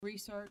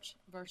Research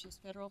versus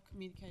Federal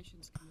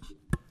Communications Commission.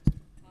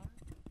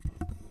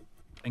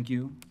 Thank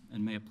you,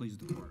 and may it please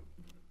the Court.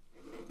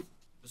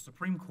 The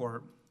Supreme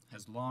Court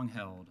has long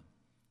held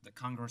that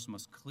Congress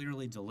must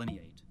clearly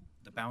delineate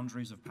the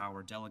boundaries of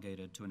power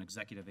delegated to an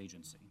executive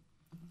agency.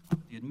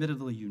 The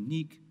admittedly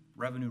unique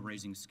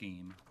revenue-raising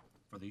scheme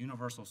for the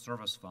Universal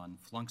Service Fund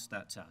flunks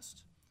that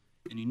test,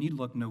 and you need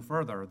look no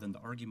further than the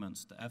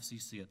arguments the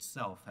FCC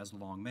itself has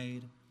long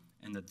made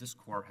and that this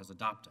Court has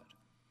adopted.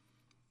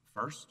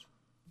 First,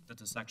 that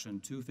the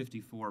Section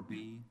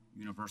 254B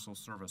Universal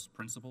Service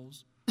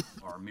principles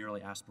are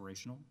merely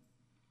aspirational,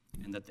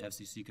 and that the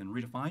FCC can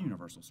redefine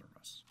universal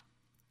service.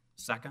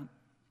 Second,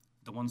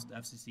 the ones the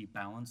FCC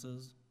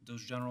balances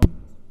those general principles,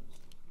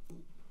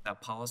 that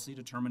policy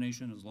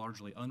determination is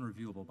largely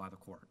unreviewable by the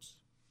courts.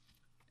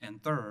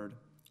 And third,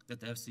 that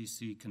the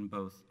FCC can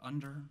both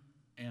under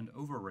and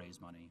over-raise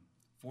money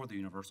for the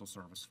Universal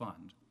Service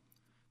Fund.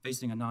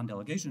 Facing a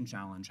non-delegation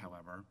challenge,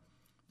 however,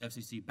 the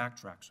FCC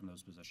backtracks from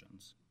those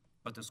positions,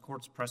 but this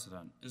Court's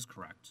precedent is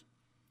correct.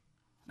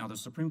 Now, the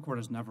Supreme Court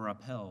has never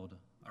upheld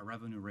a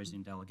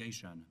revenue-raising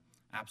delegation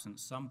absent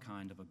some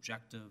kind of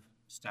objective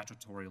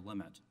statutory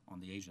limit on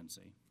the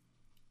agency.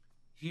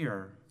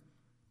 Here,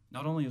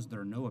 not only is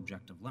there no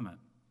objective limit,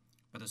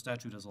 but the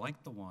statute is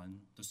like the one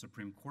the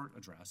Supreme Court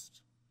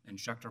addressed in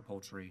Schechter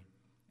Poultry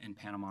and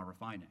Panama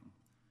Refining.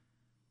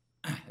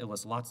 It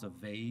lists lots of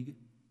vague,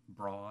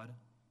 broad,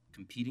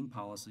 competing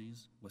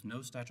policies with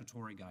no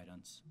statutory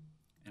guidance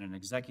and an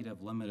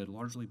executive limited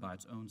largely by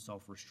its own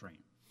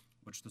self-restraint,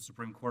 which the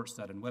Supreme Court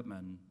said in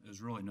Whitman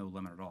is really no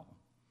limit at all.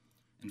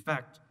 In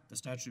fact, the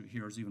statute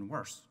here is even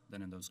worse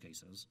than in those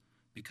cases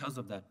because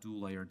of that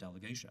dual-layer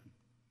delegation,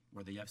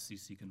 where the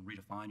FCC can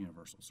redefine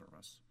universal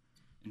service.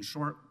 In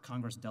short,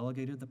 Congress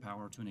delegated the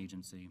power to an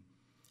agency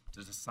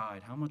to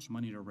decide how much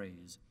money to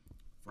raise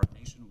for a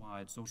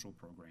nationwide social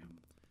program,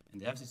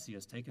 and the FCC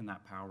has taken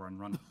that power and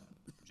run with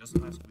it. Just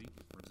last week,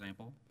 for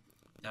example,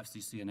 the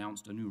FCC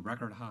announced a new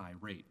record-high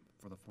rate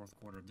for the fourth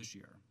quarter of this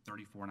year,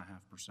 34.5%.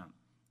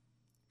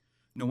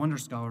 No wonder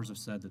scholars have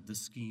said that this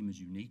scheme is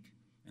unique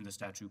in the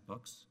statute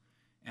books,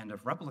 and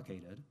if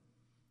replicated,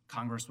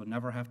 Congress would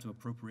never have to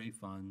appropriate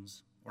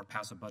funds or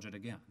pass a budget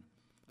again.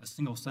 A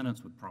single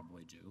sentence would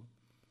probably do.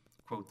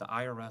 Quote, the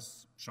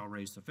IRS shall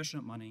raise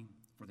sufficient money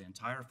for the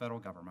entire federal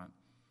government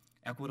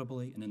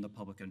equitably and in the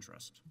public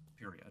interest,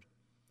 period.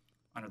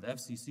 Under the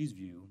FCC's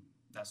view,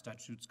 that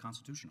statute's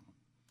constitutional,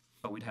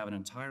 but we'd have an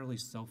entirely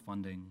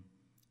self-funding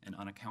and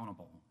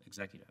unaccountable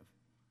executive.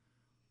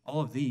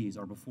 All of these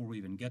are before we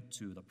even get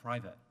to the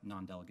private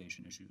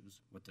non-delegation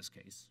issues with this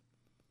case.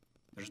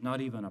 There's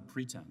not even a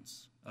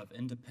pretense of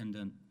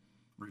independent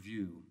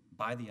review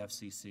by the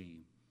FCC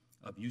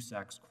of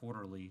USAC's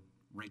quarterly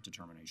rate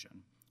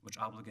determination, which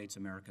obligates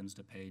Americans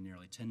to pay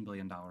nearly $10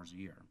 billion a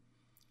year.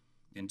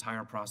 The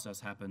entire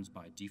process happens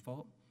by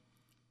default,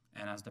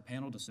 and as the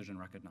panel decision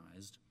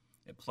recognized,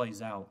 it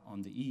plays out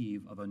on the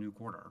eve of a new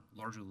quarter,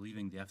 largely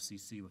leaving the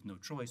FCC with no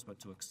choice but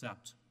to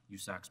accept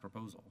USAC's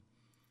proposal.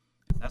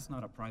 If that's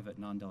not a private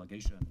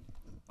non-delegation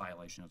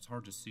violation, it's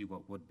hard to see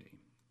what would be.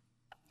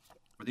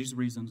 For these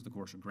reasons, the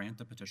Court should grant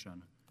the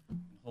petition and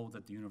hold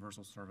that the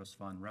Universal Service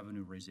Fund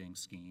revenue-raising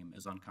scheme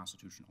is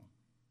unconstitutional.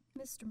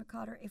 Mr.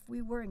 McCotter, if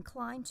we were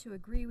inclined to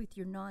agree with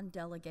your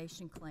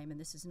non-delegation claim, and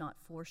this is not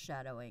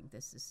foreshadowing,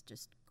 this is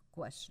just a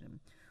question,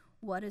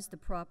 what is the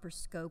proper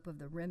scope of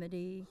the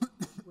remedy?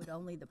 Would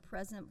only the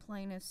present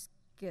plaintiffs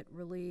get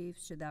relief?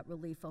 Should that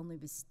relief only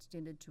be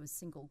extended to a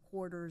single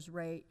quarter's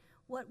rate?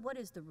 What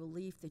is the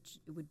relief that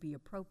would be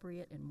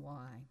appropriate and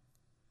why?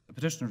 The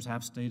petitioners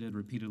have stated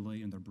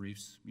repeatedly in their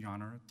briefs, Your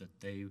Honor, that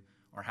they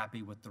are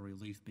happy with the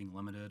relief being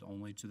limited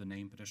only to the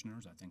named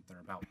petitioners. I think there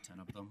are about 10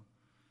 of them.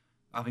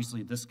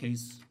 Obviously, this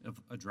case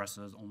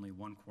addresses only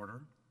one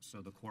quarter, so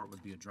the Court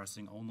would be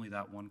addressing only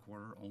that one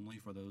quarter, only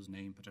for those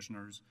named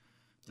petitioners.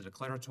 The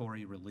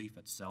declaratory relief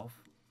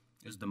itself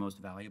is the most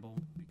valuable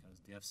because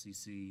the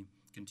FCC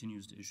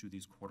continues to issue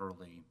these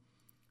quarterly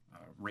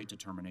rate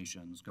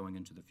determinations going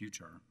into the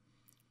future.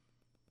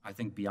 I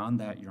think beyond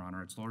that, Your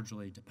Honor, it's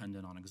largely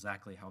dependent on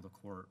exactly how the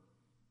Court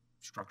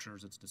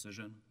structures its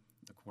decision.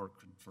 The Court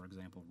could, for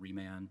example,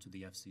 remand to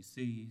the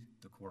FCC.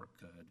 The Court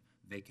could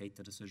vacate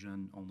the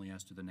decision only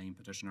as to the named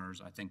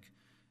petitioners. I think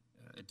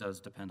it does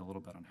depend a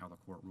little bit on how the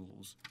Court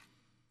rules.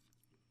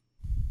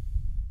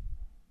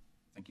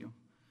 Thank you.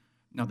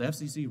 Now, the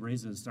FCC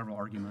raises several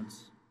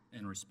arguments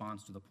in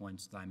response to the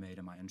points that I made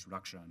in my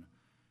introduction.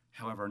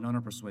 However, none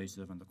are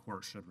persuasive, and the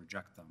Court should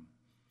reject them.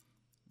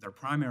 Their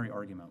primary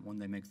argument, one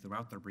they make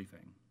throughout their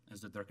briefing,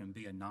 is that there can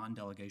be a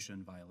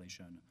non-delegation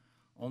violation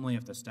only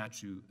if the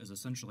statute is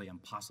essentially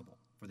impossible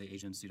for the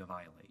agency to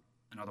violate.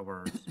 In other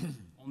words,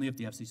 only if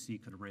the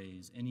FCC could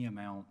raise any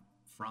amount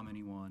from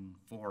anyone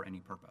for any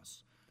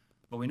purpose.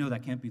 But we know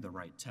that can't be the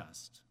right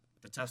test.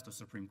 The test the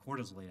Supreme Court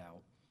has laid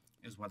out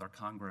is whether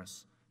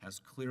Congress has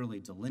clearly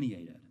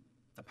delineated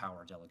the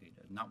power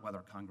delegated, not whether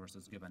Congress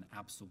is given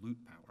absolute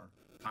power.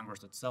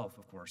 Congress itself,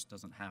 of course,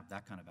 doesn't have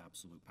that kind of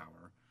absolute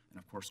power, and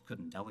of course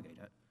couldn't delegate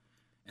it.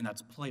 And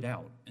that's played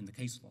out in the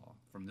case law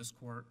from this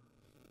Court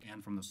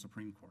and from the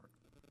Supreme Court.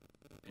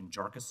 In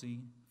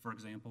Jarkissi, for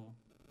example,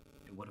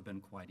 it would have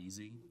been quite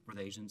easy for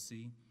the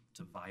agency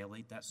to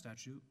violate that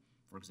statute,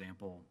 for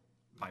example,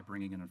 by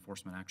bringing an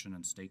enforcement action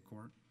in state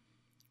court.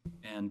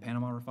 And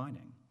Panama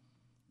refining,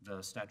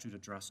 the statute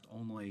addressed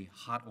only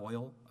hot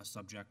oil, a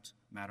subject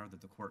matter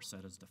that the court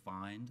said is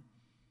defined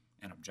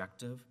and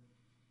objective.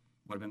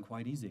 Would have been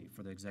quite easy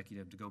for the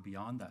executive to go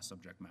beyond that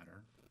subject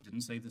matter.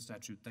 Didn't save the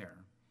statute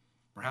there.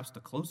 Perhaps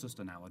the closest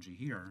analogy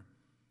here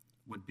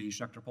would be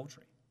Schechter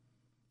Poultry.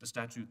 The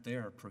statute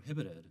there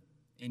prohibited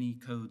any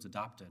codes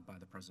adopted by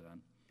the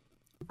president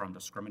from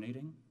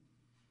discriminating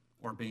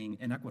or being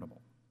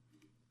inequitable.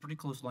 Pretty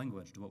close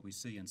language to what we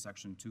see in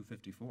Section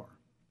 254.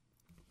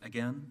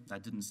 Again,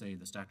 that didn't say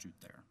the statute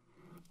there.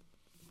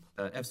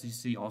 The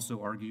FCC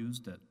also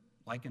argues that,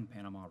 like in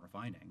Panama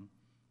refining,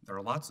 there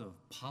are lots of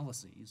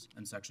policies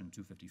in Section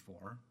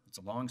 254. It's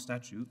a long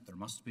statute. There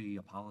must be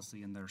a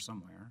policy in there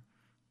somewhere.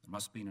 There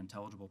must be an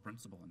intelligible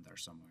principle in there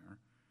somewhere.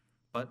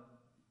 But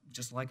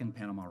just like in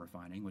Panama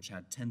refining, which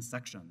had 10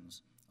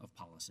 sections of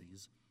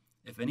policies,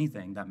 if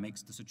anything, that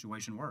makes the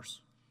situation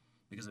worse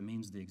because it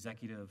means the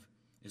executive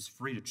is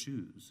free to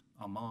choose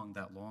among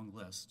that long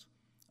list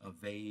of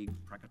vague,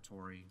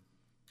 precatory,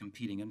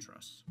 competing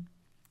interests.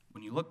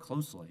 When you look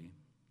closely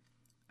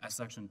at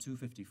Section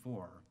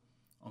 254,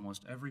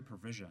 almost every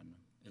provision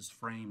is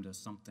framed as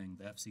something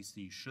the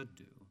FCC should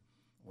do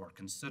or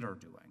consider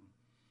doing.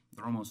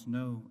 There are almost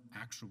no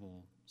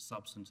actual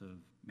substantive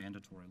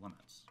mandatory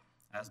limits,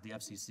 as the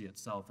FCC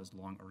itself has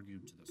long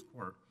argued to this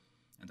court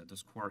and that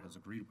this court has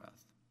agreed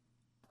with.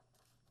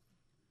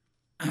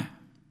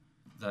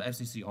 The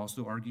FCC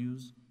also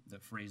argues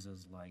that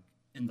phrases like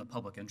 "in the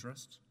public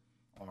interest"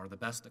 are the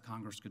best that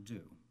Congress could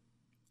do.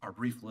 Our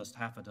brief lists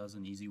half a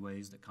dozen easy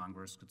ways that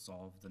Congress could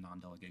solve the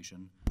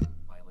non-delegation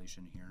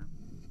violation here.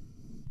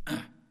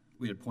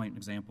 We would point,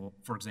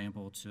 for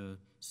example, to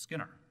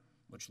Skinner,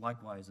 which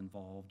likewise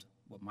involved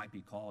what might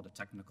be called a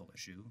technical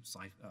issue,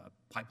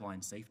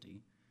 pipeline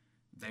safety.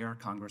 There,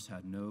 Congress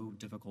had no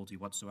difficulty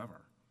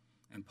whatsoever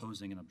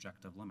imposing an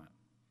objective limit.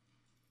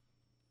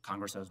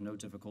 Congress has no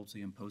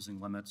difficulty imposing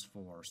limits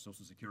for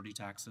Social Security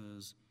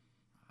taxes,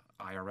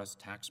 IRS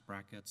tax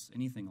brackets,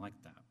 anything like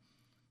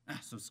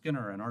that. So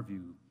Skinner, in our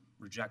view,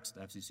 rejects the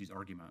FCC's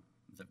argument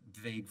that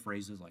vague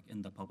phrases like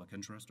 "in the public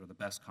interest" are the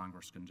best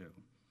Congress can do.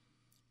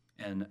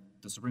 And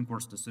the Supreme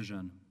Court's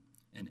decision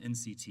in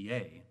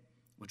NCTA,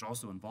 which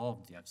also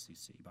involved the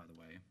FCC, by the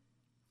way,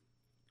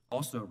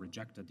 also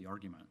rejected the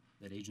argument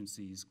that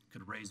agencies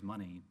could raise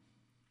money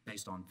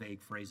based on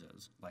vague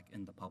phrases like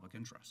 "in the public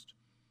interest."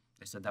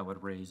 They said that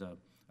would raise a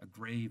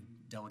grave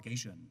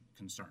delegation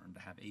concern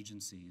to have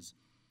agencies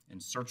in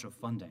search of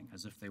funding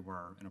as if they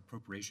were an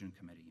appropriation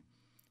committee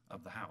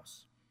of the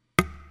House.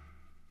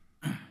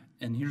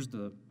 And here's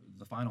the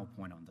final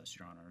point on this,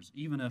 Your Honors.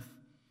 Even if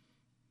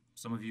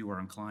some of you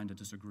are inclined to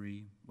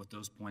disagree with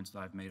those points that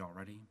I've made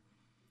already,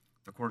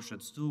 the court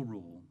should still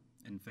rule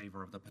in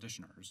favor of the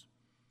petitioners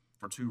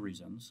for two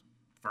reasons.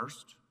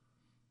 First,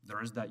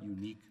 there is that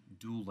unique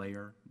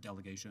dual-layer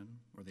delegation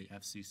where the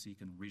FCC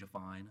can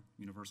redefine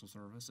universal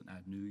service and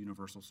add new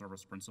universal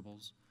service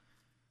principles.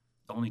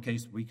 The only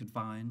case we could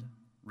find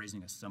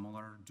raising a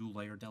similar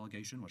dual-layer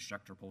delegation was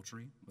Schechter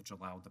Poultry, which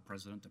allowed the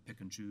president to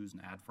pick and choose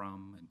and add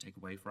from and take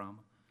away from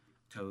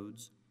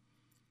codes.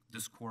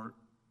 This court,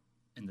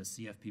 in the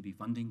CFPB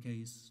funding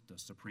case, the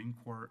Supreme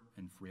Court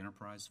in Free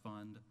Enterprise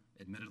Fund,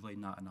 admittedly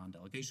not a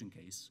non-delegation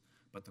case,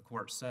 but the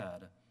court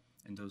said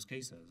in those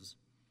cases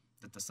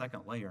that the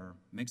second layer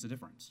makes a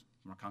difference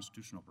from a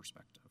constitutional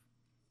perspective.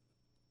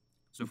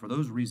 So for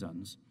those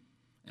reasons,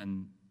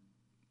 and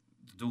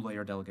the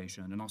dual-layer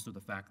delegation, and also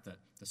the fact that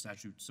the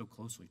statute so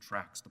closely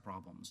tracks the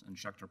problems in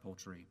Schechter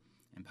Poultry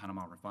and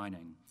Panama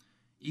refining,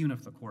 even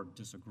if the court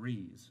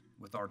disagrees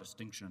with our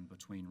distinction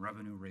between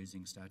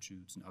revenue-raising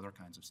statutes and other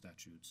kinds of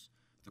statutes,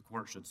 the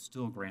court should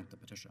still grant the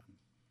petition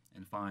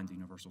and find the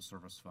Universal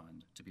Service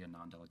Fund to be a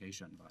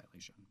non-delegation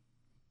violation.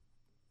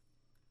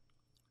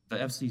 The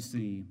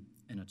FCC,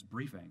 in its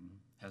briefing,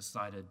 has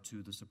cited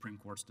to the Supreme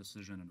Court's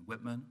decision in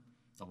Whitman,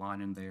 the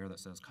line in there that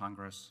says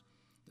Congress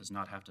does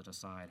not have to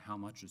decide how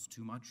much is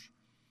too much.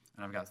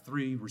 And I've got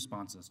three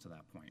responses to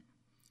that point.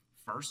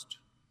 First,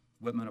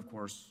 Whitman, of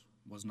course,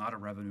 was not a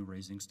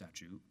revenue-raising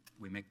statute.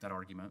 We make that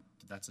argument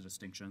that that's a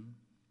distinction.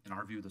 In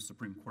our view, the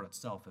Supreme Court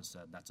itself has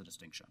said that's a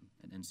distinction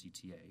in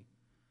NCTA.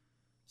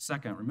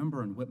 Second,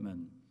 remember in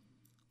Whitman,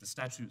 the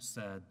statute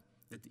said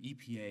that the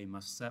EPA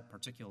must set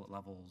particulate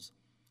levels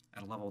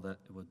at a level that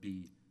it would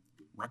be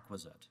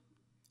requisite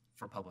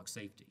for public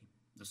safety.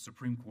 The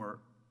Supreme Court,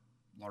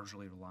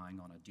 largely relying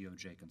on a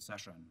DOJ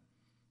concession,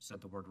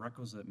 said the word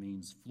requisite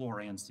means floor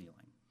and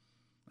ceiling.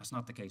 That's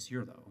not the case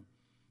here, though.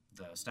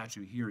 The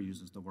statute here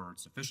uses the word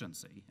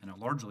sufficiency, and it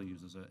largely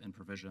uses it in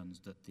provisions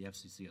that the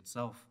FCC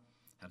itself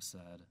has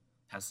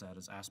said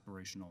is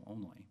aspirational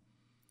only,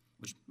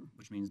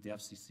 which means the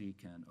FCC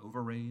can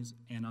overraise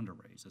and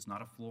underraise. It's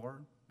not a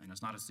floor, and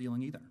it's not a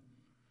ceiling either.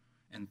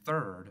 And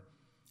third,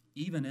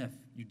 even if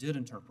you did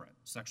interpret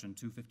Section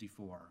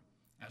 254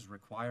 as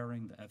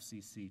requiring the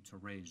FCC to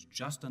raise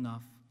just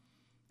enough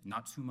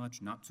not too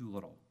much, not too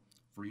little,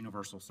 for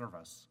universal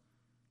service,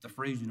 the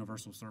phrase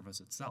universal service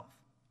itself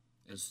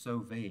is so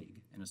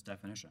vague in its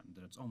definition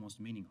that it's almost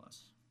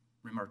meaningless.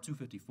 Remember,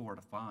 254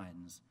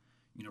 defines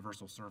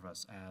universal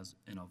service as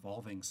an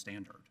evolving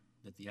standard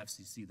that the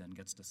FCC then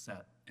gets to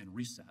set and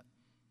reset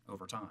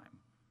over time.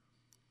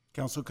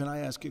 Counsel, can I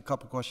ask you a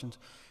couple questions?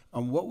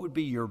 What would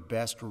be your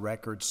best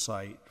record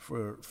site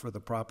for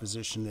the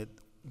proposition that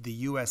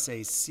the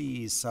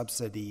USAC's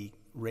subsidy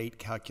rate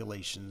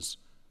calculations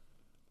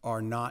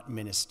are not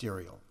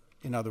ministerial?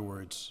 In other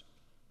words,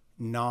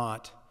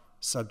 not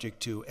subject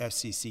to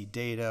FCC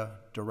data,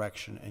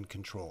 direction, and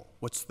control.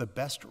 What's the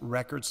best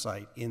record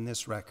site in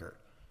this record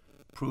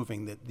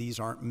proving that these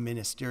aren't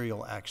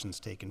ministerial actions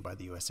taken by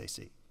the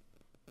USAC?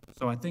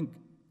 So I think,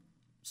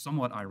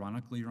 somewhat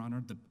ironically, Your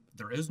Honor,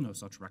 there is no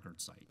such record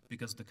site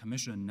because the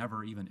Commission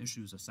never even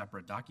issues a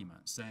separate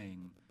document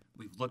saying,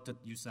 we've looked at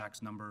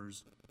USAC's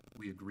numbers,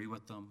 we agree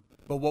with them.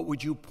 But what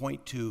would you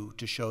point to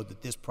show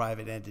that this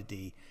private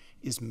entity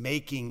is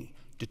making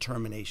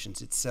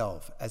determinations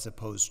itself as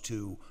opposed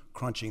to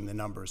crunching the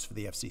numbers for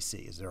the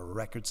FCC? Is there a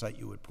record site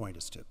you would point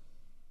us to?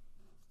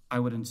 I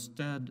would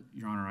instead,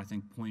 Your Honor, I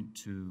think point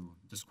to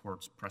this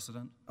court's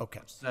precedent. Okay.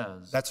 Which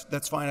says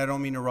that's fine. I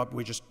don't mean to interrupt.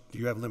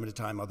 You have limited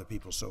time, other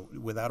people. So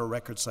without a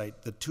record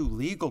site, the two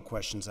legal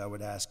questions I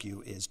would ask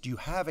you is, do you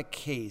have a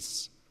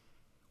case,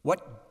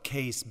 what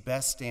case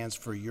best stands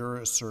for your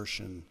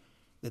assertion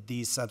that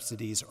these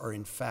subsidies are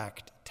in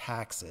fact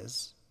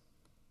taxes?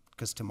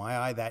 Because to my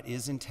eye, that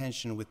is in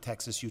tension with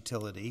Texas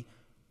Utility,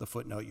 the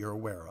footnote you're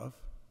aware of.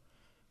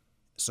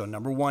 So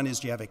number one is,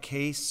 do you have a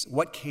case?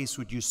 What case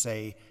would you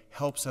say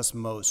helps us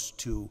most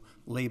to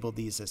label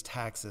these as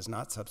taxes,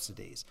 not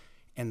subsidies?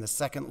 And the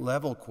second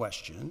level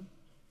question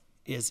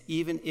is,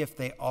 even if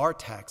they are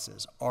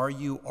taxes, are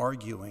you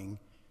arguing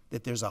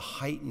that there's a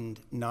heightened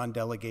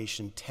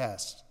non-delegation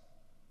test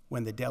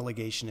when the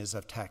delegation is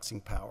of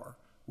taxing power,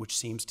 which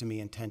seems to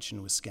me in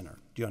tension with Skinner?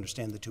 Do you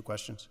understand the two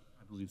questions?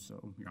 I believe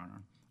so, Your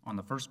Honor. On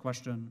the first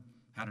question,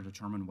 how to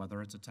determine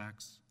whether it's a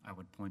tax, I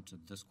would point to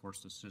this court's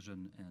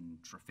decision in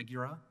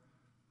Trafigura,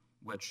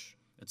 which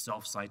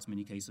itself cites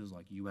many cases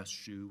like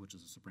USCA, which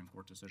is a Supreme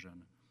Court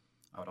decision.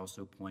 I would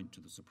also point to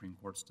the Supreme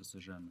Court's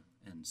decision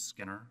in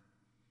Skinner,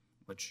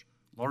 which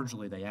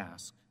largely they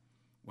ask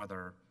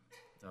whether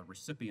the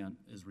recipient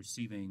is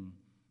receiving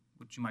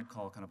what you might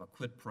call kind of a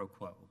quid pro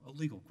quo, a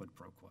legal quid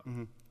pro quo.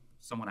 Mm-hmm.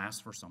 Someone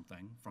asks for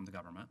something from the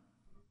government,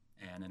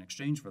 and in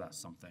exchange for that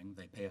something,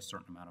 they pay a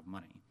certain amount of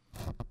money.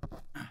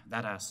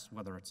 That asks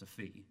whether it's a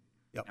fee.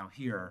 Yep. Now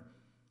here,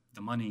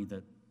 the money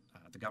that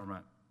the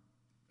government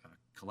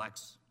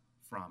collects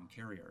from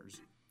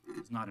carriers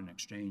is not in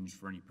exchange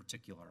for any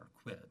particular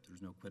quid.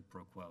 There's no quid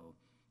pro quo.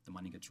 The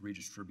money gets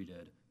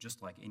redistributed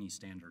just like any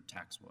standard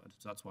tax would.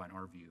 So that's why, in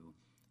our view,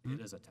 it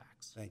is a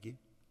tax. Thank you.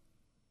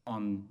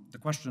 On the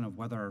question of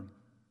whether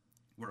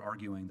we're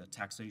arguing that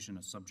taxation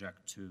is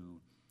subject to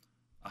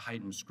a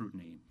heightened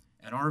scrutiny,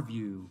 in our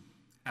view,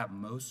 at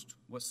most,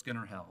 what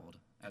Skinner held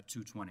at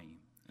 220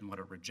 and what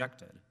it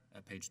rejected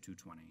at page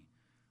 220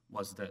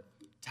 was that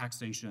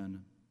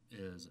taxation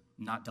is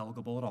not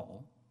delegable at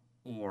all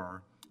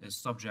or is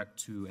subject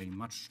to a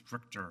much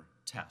stricter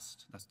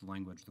test. That's the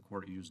language the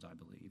court used, I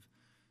believe.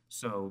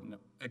 So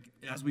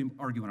as we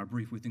argue in our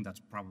brief, we think that's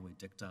probably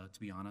dicta, to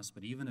be honest,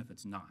 but even if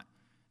it's not,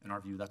 in our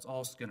view, that's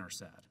all Skinner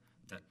said,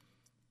 that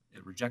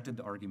it rejected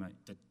the argument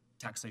that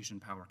taxation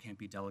power can't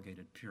be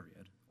delegated,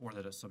 period, or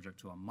that it's subject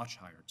to a much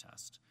higher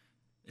test.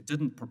 It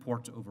didn't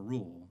purport to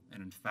overrule,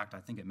 and in fact, I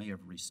think it may have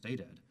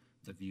restated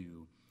the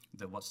view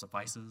that what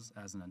suffices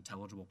as an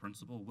intelligible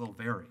principle will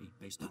vary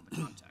based on the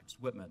context.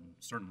 Whitman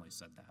certainly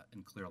said that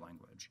in clear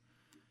language.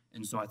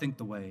 And so I think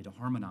the way to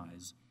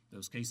harmonize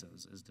those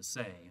cases is to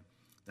say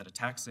that a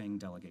taxing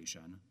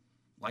delegation,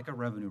 like a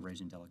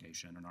revenue-raising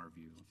delegation in our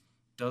view,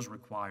 does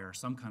require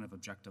some kind of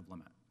objective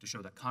limit to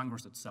show that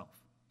Congress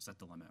itself set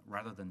the limit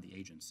rather than the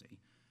agency.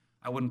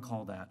 I wouldn't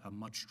call that a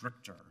much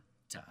stricter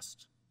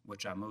test,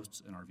 which at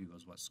most, in our view,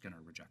 is what Skinner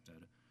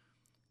rejected.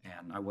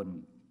 And I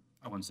wouldn't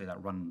say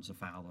that runs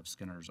afoul of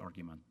Skinner's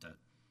argument that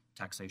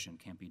taxation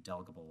can't be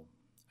delegable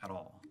at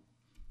all.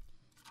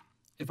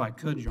 If I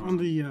could, Your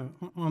Honor.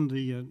 On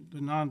the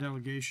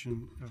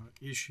non-delegation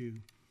issue,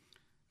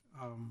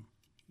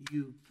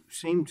 you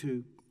seem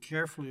to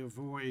carefully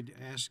avoid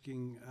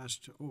asking us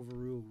to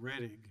overrule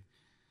Rettig.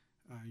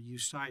 You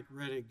cite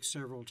Rettig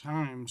several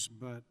times,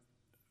 but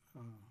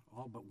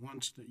all but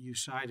once that you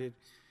cited,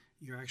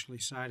 you're actually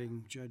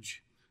citing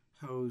Judge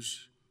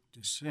Ho's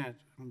dissent.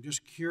 I'm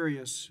just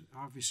curious,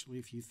 obviously,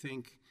 if you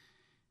think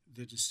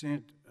the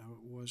dissent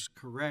was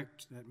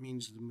correct, that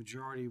means the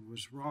majority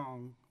was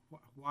wrong.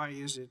 Why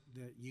is it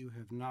that you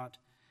have not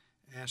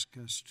asked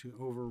us to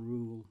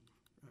overrule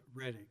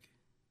Rettig?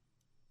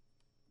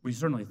 We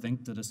certainly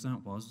think the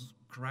dissent was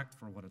correct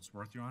for what it's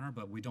worth, Your Honor,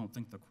 but we don't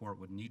think the court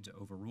would need to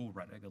overrule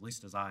Rettig, at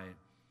least as I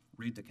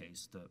read the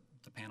case,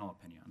 the panel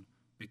opinion,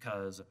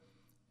 because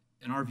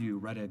in our view,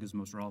 Rettig is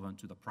most relevant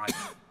to the private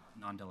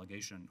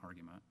non-delegation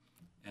argument.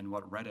 And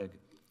what Rettig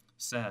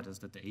said is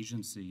that the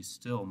agency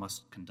still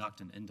must conduct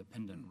an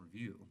independent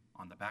review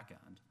on the back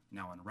end.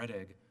 Now, in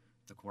Rettig,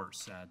 the court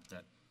said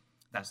that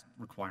that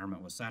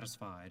requirement was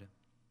satisfied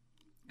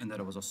and that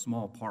it was a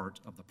small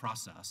part of the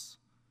process,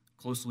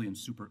 closely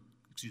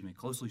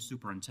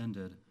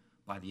superintended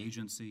by the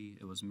agency.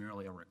 It was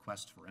merely a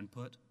request for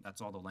input.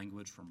 That's all the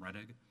language from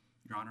Rettig,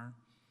 Your Honor.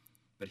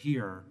 But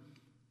here,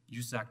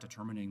 USAC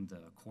determining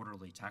the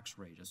quarterly tax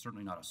rate is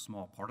certainly not a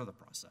small part of the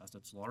process.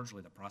 It's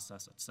largely the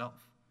process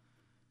itself.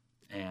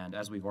 And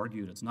as we've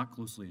argued, it's not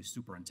closely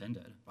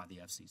superintended by the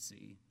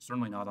FCC,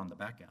 certainly not on the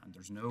back end.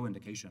 There's no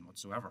indication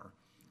whatsoever.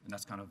 And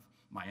that's kind of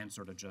my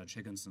answer to Judge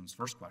Higginson's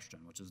first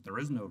question, which is there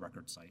is no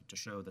record site to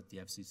show that the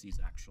FCC is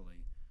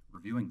actually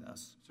reviewing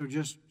this. So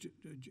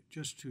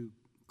just to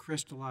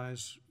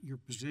crystallize your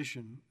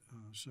position,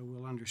 so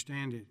we'll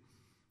understand it,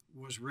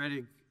 was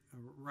Rettig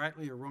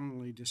rightly or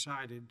wrongly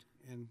decided?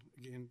 And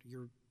again,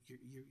 you're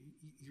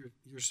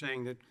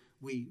saying that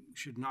we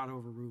should not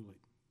overrule it.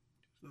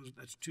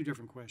 That's two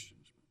different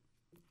questions.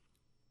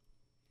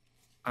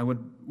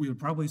 We would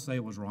probably say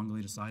it was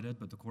wrongly decided,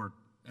 but the court,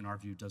 in our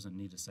view, doesn't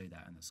need to say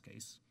that in this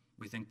case.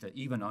 We think that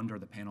even under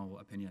the panel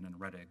opinion in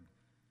Rettig,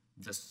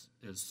 this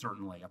is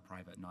certainly a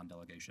private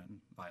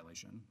non-delegation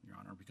violation, Your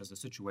Honor, because the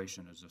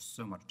situation is just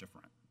so much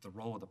different. The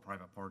role of the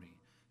private party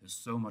is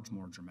so much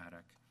more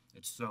dramatic.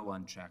 It's so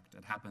unchecked.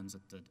 It happens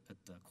at the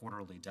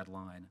quarterly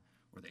deadline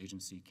where the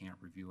agency can't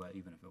review it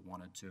even if it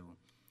wanted to.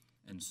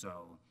 And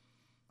so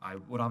I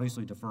would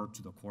obviously defer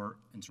to the court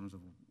in terms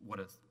of what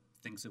it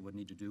thinks it would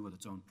need to do with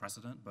its own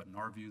precedent, but in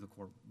our view, the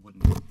court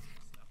wouldn't need to take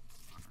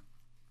this step, Your Honor.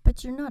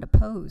 But you're not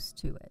opposed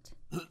to it.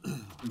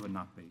 We would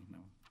not be, no.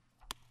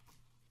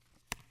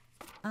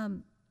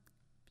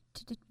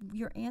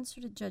 Your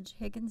answer to Judge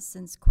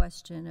Higginson's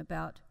question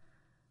about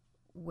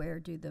where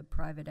do the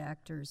private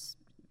actors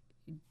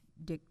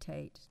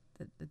dictate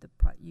the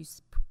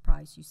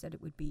price, you said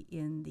it would be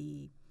in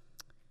the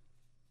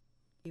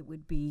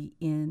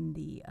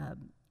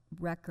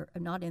record,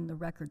 not in the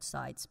record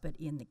sites, but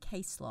in the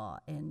case law,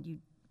 and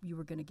you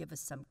were going to give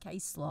us some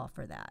case law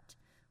for that.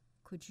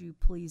 Could you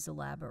please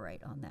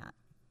elaborate on that?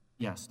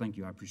 Yes, thank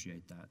you. I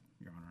appreciate that,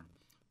 Your Honor.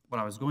 What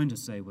I was going to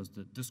say was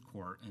that this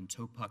court in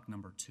TOPUC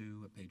number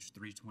 2 at page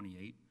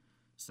 328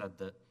 said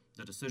that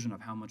the decision of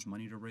how much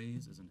money to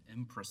raise is an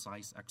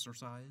imprecise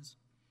exercise.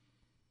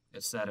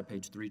 It said at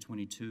page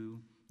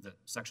 322 that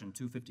section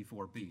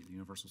 254B, the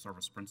Universal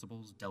Service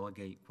Principles,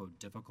 delegate, quote,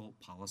 difficult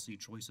policy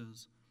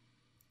choices.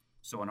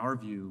 So in our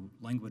view,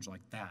 language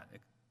like that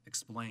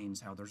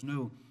explains how there's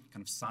no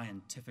kind of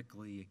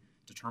scientifically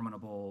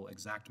determinable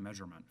exact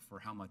measurement for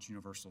how much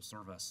universal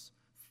service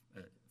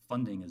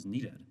funding is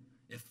needed,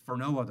 if for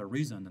no other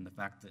reason than the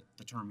fact that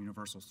the term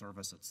universal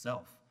service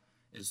itself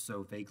is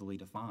so vaguely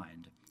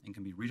defined and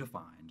can be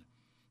redefined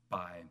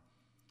by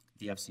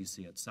the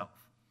FCC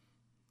itself.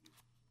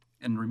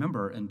 And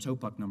remember, in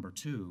TOPUC number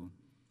 2,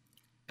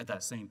 at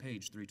that same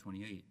page,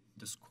 328,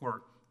 this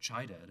court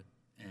chided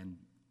and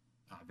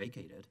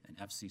vacated an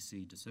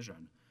FCC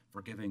decision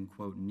for giving,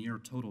 quote, near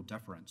total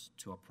deference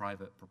to a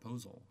private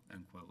proposal,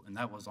 end quote. And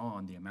that was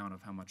on the amount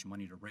of how much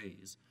money to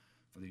raise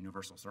for the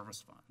Universal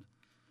Service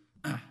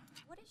Fund.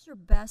 What is your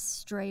best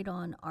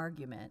straight-on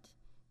argument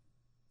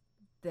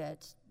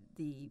that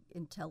the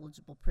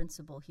intelligible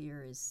principle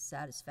here is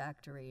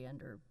satisfactory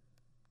under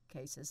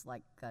cases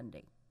like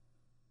Gundy?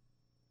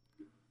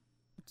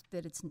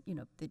 That it's,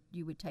 that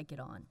you would take it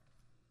on,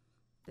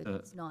 that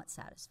it's not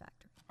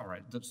satisfactory. All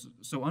right,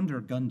 so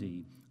under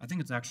Gundy, I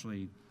think it's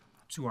actually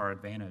to our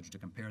advantage to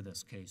compare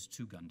this case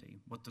to Gundy.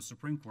 What the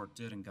Supreme Court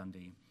did in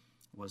Gundy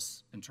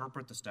was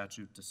interpret the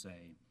statute to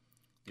say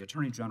the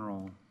Attorney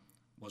General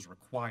was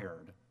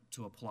required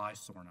to apply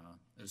SORNA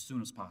as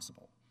soon as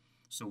possible.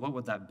 So what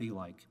would that be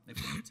like if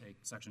we take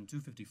Section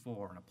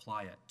 254 and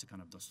apply it to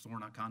kind of the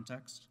SORNA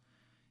context?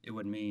 It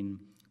would mean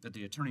that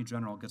the Attorney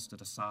General gets to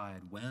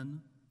decide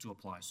when to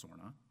apply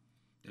SORNA.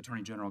 The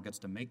Attorney General gets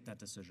to make that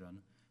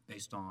decision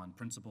based on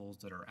principles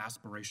that are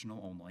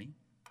aspirational only,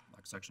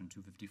 like Section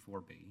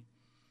 254B.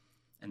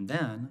 And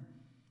then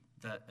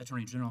the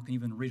Attorney General can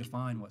even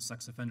redefine what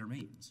sex offender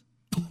means.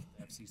 The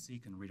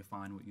FCC can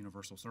redefine what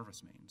universal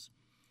service means.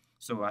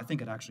 So I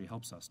think it actually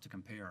helps us to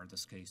compare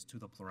this case to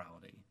the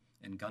plurality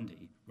in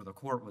Gundy, where the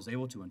court was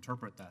able to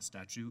interpret that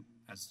statute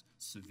as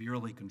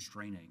severely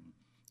constraining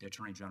the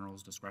Attorney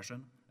General's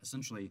discretion.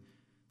 Essentially,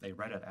 they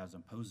read it as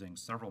imposing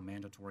several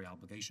mandatory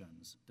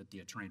obligations that the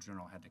Attorney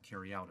General had to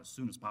carry out as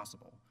soon as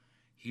possible.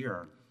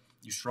 Here,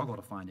 you struggle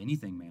to find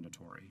anything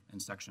mandatory in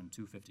Section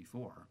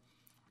 254.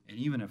 And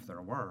even if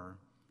there were,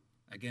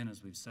 again,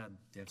 as we've said,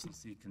 the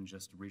FCC can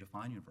just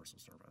redefine universal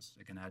service.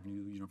 It can add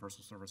new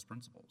universal service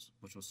principles,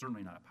 which was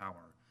certainly not a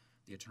power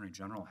the Attorney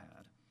General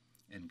had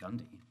in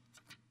Gundy.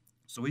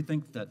 So we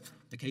think that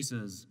the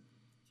cases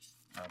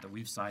that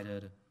we've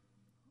cited,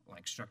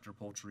 like Schechter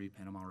Poultry,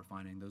 Panama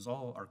Refining, those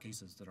all are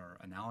cases that are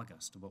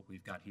analogous to what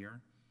we've got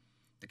here.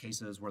 The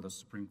cases where the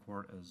Supreme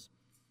Court has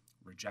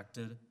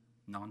rejected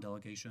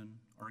non-delegation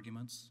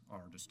arguments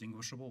are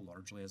distinguishable.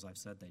 Largely, as I've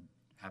said, they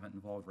haven't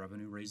involved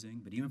revenue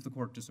raising. But even if the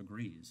court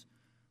disagrees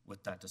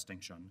with that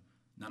distinction.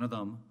 None of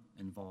them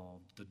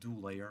involved the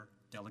dual-layer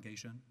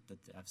delegation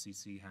that the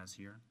FCC has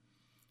here.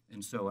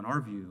 And so in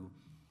our view,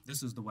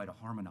 this is the way to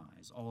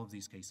harmonize all of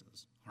these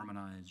cases.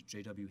 Harmonize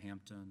J.W.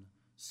 Hampton,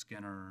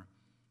 Skinner,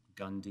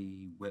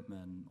 Gundy,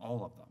 Whitman,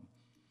 all of them,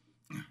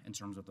 in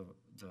terms of the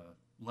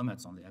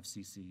limits on the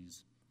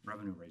FCC's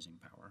revenue-raising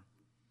power.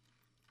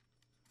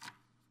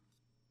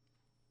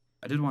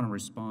 I did want to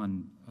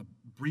respond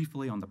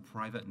briefly on the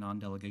private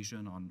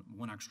non-delegation on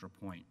one extra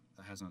point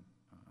that hasn't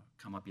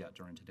come up yet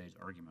during today's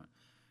argument.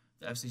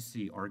 The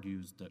FCC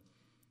argues that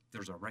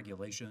there's a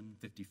regulation,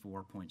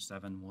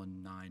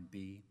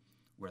 54.719B,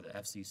 where the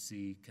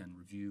FCC can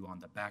review on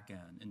the back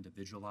end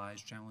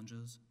individualized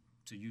challenges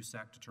to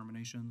USAC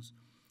determinations.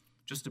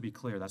 Just to be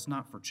clear, that's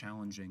not for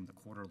challenging the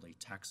quarterly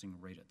taxing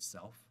rate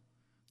itself.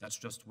 That's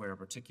just where a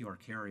particular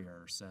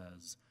carrier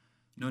says,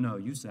 no,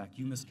 USAC,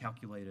 you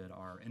miscalculated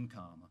our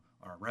income,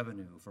 our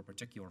revenue for a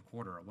particular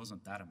quarter. It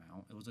wasn't that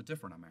amount, it was a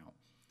different amount.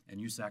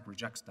 And USAC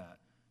rejects that.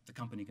 The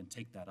company can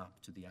take that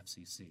up to the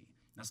FCC.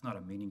 That's not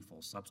a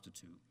meaningful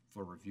substitute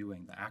for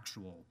reviewing the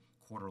actual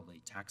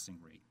quarterly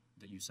taxing rate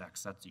that USAC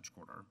sets each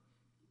quarter.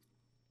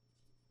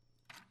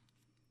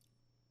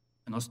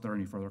 Unless there are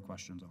any further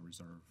questions, I'll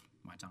reserve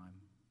my time.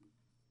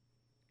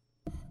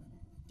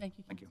 Thank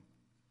you. Thank you.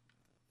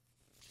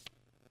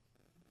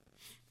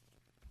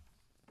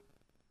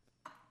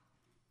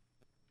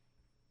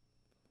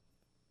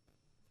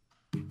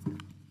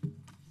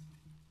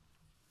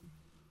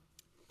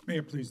 May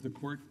it please the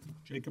Court,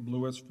 Jacob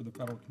Lewis for the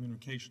Federal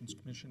Communications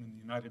Commission in the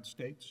United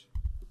States.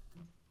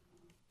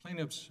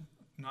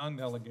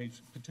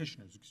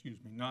 Petitioners,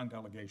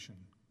 non-delegation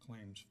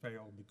claims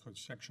fail because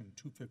Section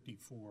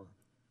 254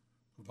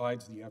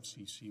 provides the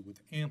FCC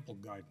with ample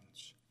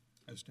guidance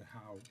as to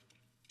how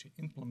to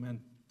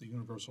implement the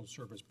Universal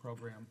Service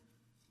Program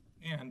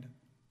and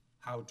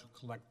how to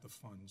collect the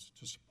funds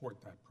to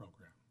support that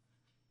program.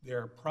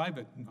 Their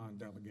private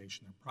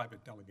non-delegation, their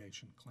private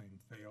delegation claim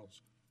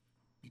fails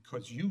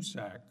because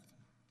USAC,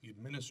 the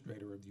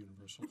administrator of the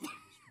Universal Service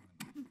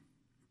Fund,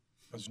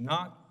 does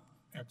not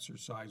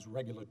exercise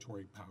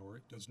regulatory power,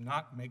 it does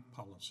not make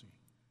policy,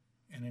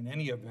 and in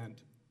any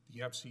event,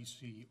 the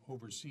FCC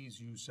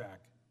oversees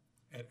USAC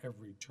at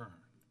every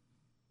turn.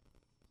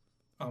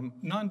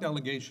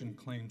 Non-delegation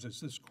claims,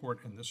 as this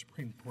Court and the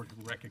Supreme Court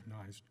have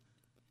recognized,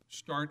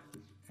 start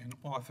and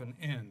often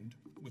end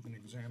with an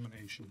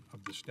examination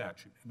of the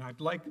statute. And I'd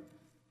like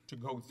to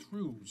go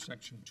through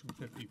Section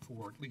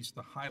 254, at least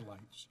the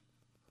highlights,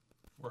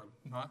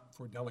 not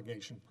for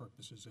delegation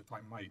purposes, if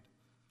I might.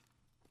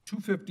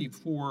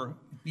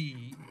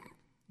 254B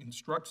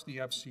instructs the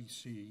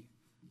FCC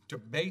to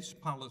base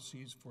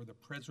policies for the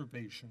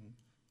preservation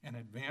and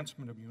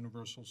advancement of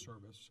universal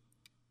service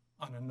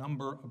on a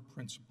number of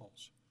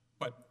principles.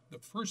 But the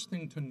first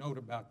thing to note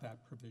about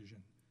that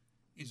provision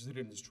is that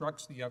it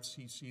instructs the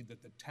FCC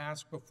that the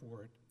task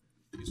before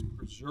it is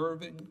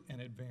preserving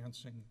and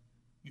advancing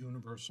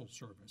universal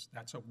service.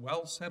 That's a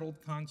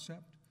well-settled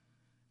concept.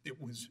 It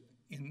was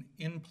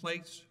in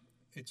place.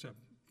 It's a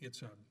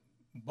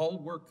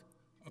bulwark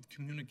of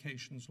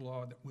communications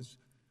law that was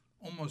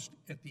almost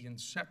at the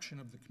inception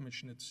of the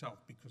Commission itself,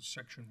 because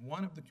Section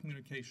 1 of the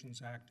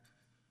Communications Act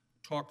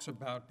talks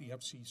about the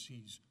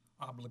FCC's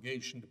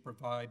obligation to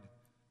provide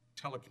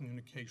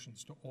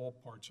telecommunications to all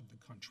parts of the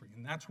country,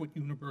 and that's what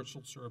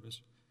universal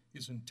service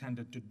is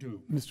intended to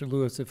do. Mr.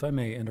 Lewis, if I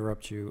may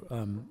interrupt you,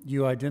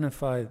 you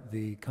identify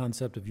the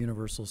concept of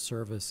universal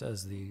service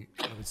as I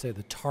would say,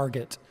 the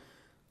target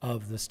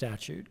of the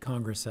statute.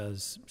 Congress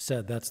has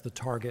said that's the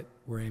target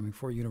we're aiming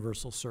for,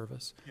 universal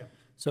service. Yeah.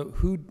 So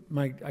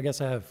I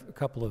guess I have a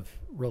couple of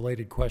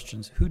related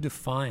questions. Who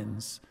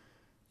defines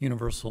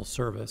universal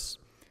service?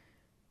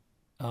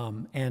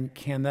 And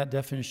can that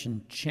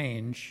definition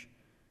change?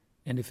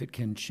 And if it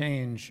can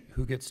change,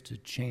 who gets to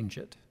change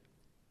it?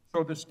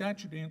 So the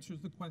statute answers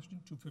the question.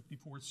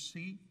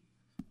 254C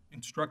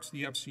instructs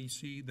the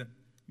FCC that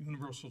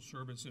universal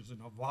service is an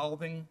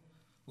evolving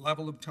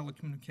level of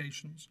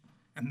telecommunications,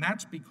 and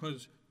that's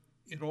because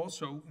it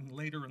also, and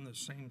later in the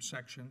same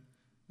section,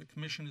 the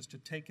Commission is to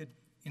take it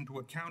into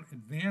account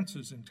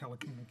advances in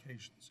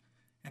telecommunications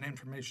and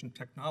information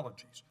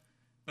technologies.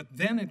 But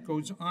then it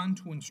goes on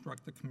to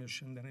instruct the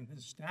Commission that in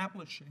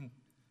establishing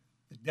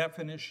the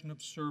definition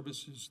of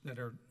services that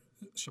are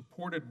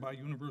supported by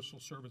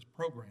Universal Service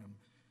Program,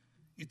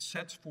 it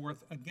sets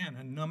forth, again,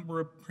 a number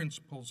of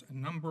principles, a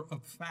number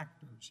of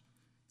factors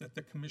that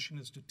the Commission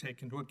is to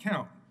take into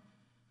account.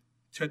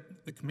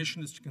 The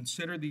Commission is to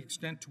consider the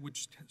extent to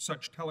which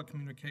such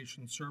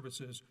telecommunication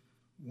services,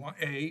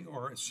 A,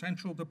 are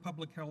essential to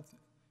public health,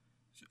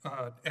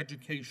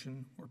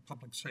 education, or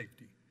public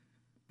safety.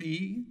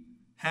 B,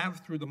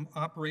 have, through the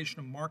operation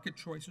of market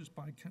choices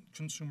by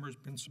consumers,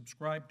 been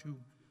subscribed to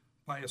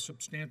by a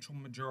substantial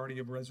majority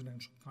of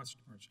residential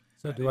customers.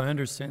 So do I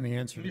understand the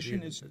answer? The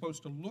Commission is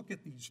supposed to look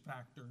at these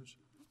factors,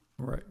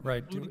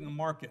 right, including the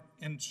market.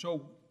 And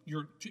so,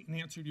 in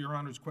answer to Your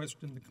Honor's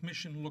question, the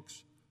Commission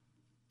looks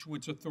to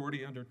its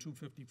authority under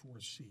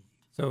 254C.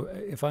 So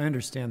if I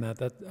understand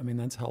that, I mean,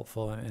 that's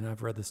helpful, and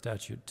I've read the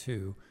statute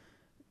too.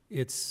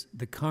 It's,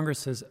 the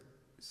Congress has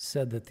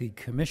said that the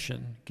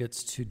commission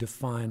gets to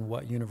define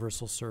what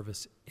universal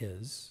service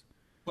is.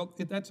 Well,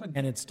 that's a...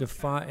 And it's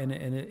and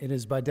it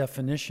is by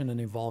definition an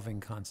evolving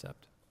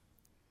concept.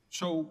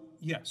 So,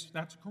 yes,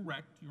 that's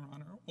correct, Your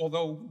Honor,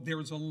 although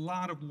there's a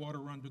lot of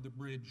water under the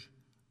bridge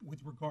with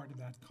regard to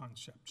that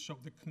concept. So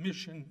the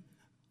commission,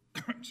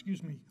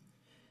 excuse me,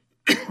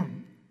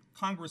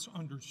 Congress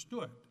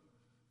understood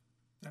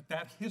that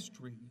that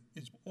history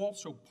is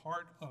also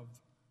part of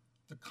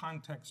the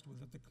context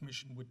that the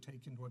commission would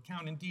take into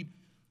account. Indeed,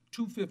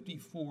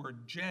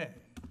 254J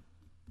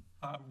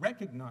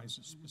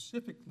recognizes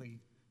specifically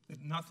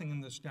that nothing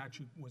in the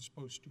statute was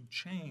supposed to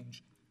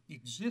change the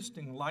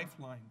existing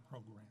Lifeline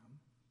program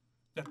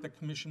that the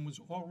commission was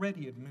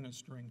already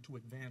administering to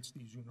advance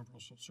these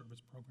universal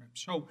service programs.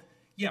 So,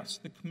 yes,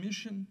 the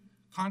commission,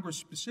 Congress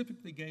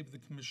specifically gave the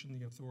commission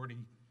the authority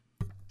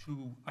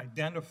to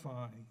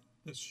identify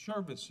the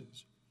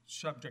services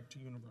subject to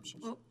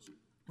universal service,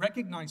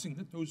 recognizing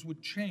that those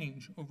would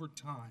change over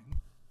time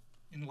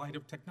in light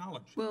of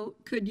technology. Well,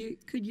 could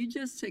you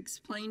just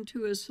explain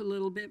to us a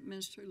little bit,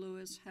 Mr.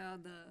 Lewis, how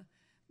the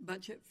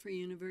budget for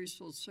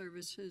universal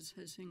services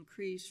has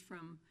increased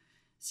from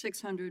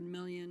 $600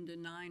 million to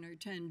 $9 or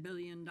 $10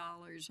 billion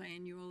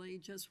annually?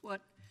 Just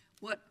what,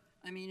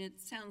 I mean, it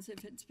sounds as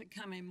if it's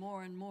becoming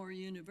more and more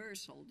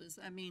universal. Does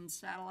that mean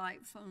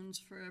satellite phones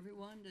for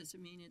everyone? Does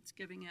it mean it's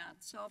giving out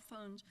cell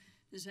phones?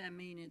 Does that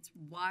mean it's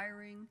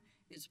wiring?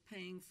 It's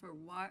paying for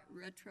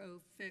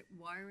retrofit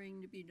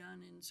wiring to be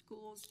done in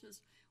schools?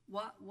 Just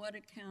what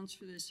accounts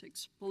for this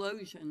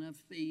explosion of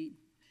the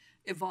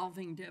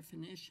evolving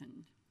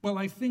definition? Well,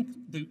 I think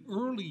the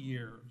early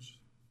years,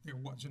 there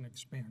was an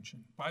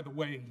expansion. By the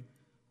way,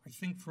 I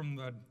think from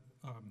the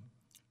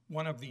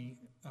one of the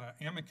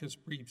amicus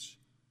briefs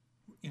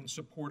in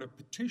support of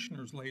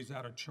petitioners lays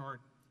out a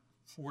chart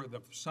for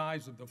the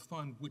size of the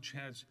fund, which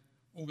has,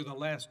 over the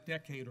last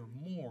decade or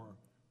more,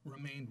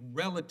 remained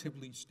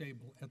relatively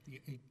stable at the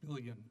 $8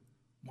 billion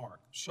mark.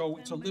 So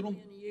it's a little... $10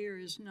 billion a year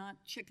is not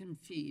chicken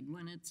feed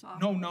when it's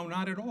off. No,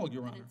 not at all,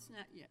 Your Honor. It's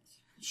not, yes.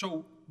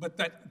 So, but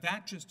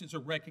that just is a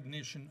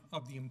recognition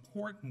of the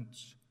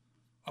importance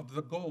of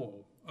the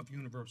goal of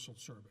universal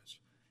service.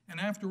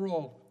 And after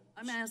all...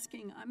 I'm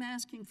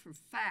asking for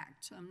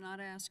facts. I'm not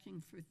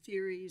asking for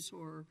theories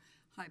or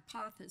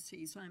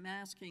hypotheses. I'm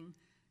asking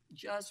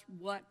just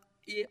what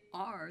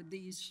are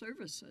these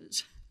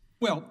services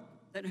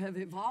that have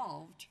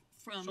evolved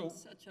from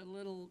such a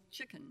little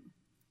chicken?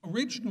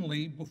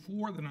 Originally,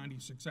 before the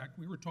 96 Act,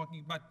 we were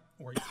talking about,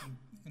 or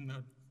in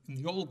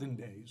the olden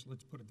days,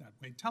 let's put it that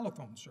way,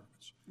 telephone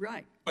service.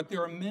 Right. But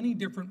there are many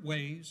different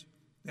ways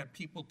that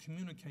people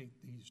communicate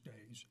these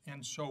days.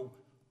 And so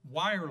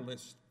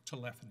wireless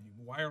telephony,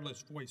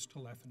 wireless voice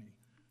telephony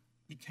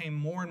became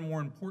more and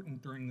more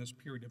important during this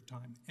period of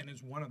time and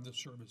is one of the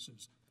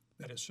services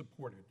that is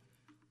supported.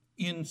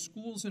 In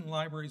schools and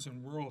libraries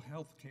and rural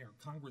health care,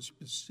 Congress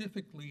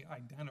specifically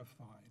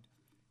identified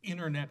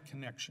internet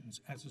connections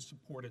as a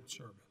supported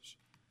service.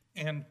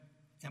 And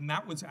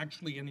that was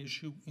actually an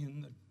issue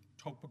in the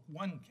Topic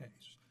 1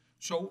 case.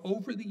 So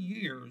over the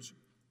years,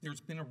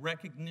 there's been a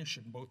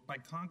recognition, both by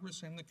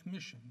Congress and the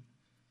Commission,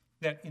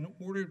 that in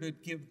order to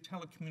give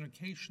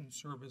telecommunication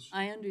service...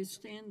 I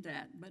understand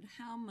that, but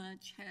how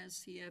much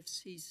has the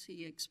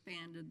FCC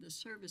expanded the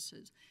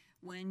services?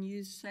 When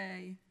you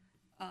say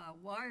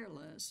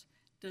wireless,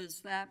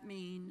 does that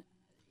mean,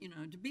 you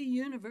know, to be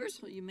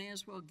universal, you may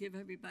as well give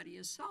everybody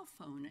a cell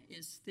phone?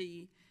 Is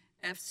the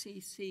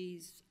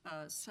FCC's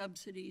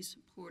subsidy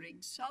supporting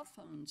cell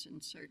phones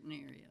in certain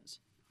areas?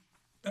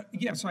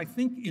 Yes, I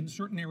think in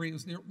certain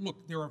areas,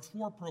 there are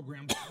 4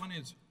 programs. One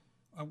is,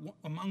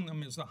 among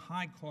them is the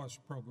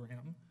high-cost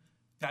program,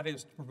 that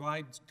is,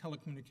 provides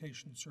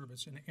telecommunication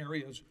service in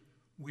areas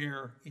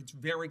where it's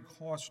very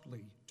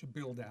costly to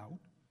build out,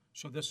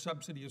 so this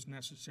subsidy is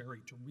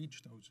necessary to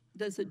reach those.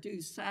 Does it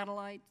do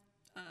satellite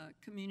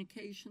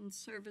communication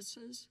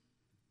services?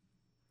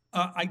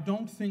 I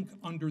don't think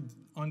under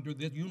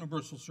the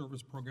Universal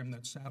Service Program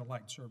that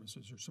satellite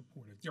services are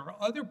supported. There are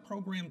other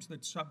programs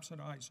that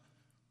subsidize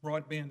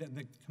broadband, and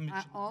the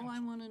Commission... all I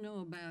want to know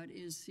about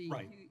is the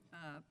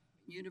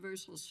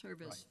Universal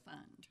Service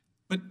Fund.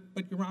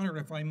 But, Your Honor,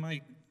 if I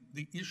might,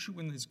 the issue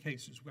in this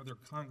case is whether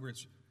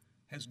Congress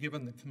has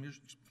given the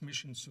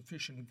Commission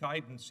sufficient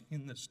guidance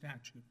in the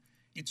statute.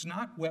 It's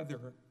not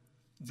whether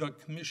the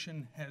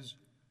Commission has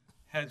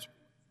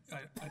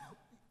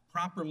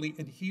properly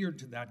adhered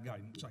to that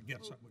guidance, I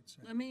guess I would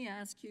say. Let me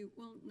ask you,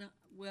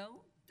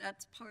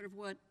 that's part of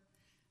what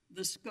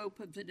the scope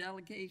of the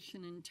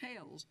delegation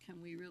entails.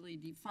 Can we really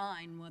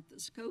define what the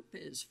scope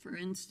is? For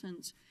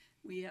instance,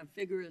 we have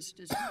vigorous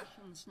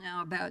discussions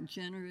now about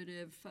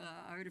generative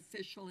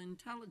artificial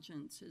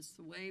intelligence as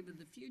the wave of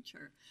the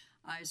future.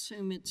 I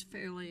assume it's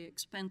fairly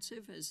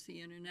expensive, as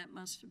the internet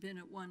must have been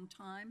at one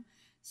time.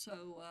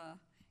 So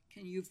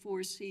can you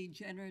foresee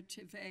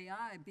generative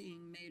AI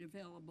being made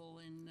available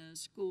in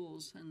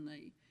schools and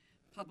the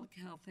public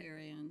health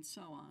area and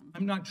so on.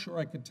 I'm not sure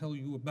I could tell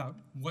you about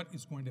what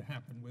is going to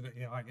happen with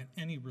AI in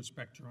any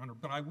respect, Your Honor,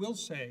 but I will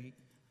say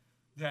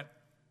that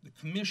the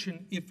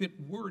commission, if it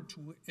were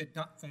to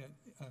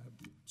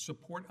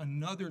support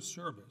another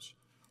service,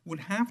 would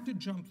have to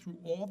jump through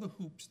all the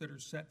hoops that are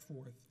set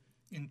forth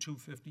in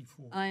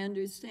 254. I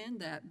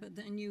understand that, but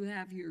then you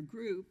have your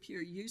group,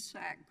 your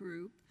USAC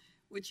group,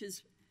 which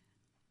is,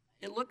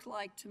 it looked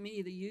like to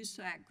me the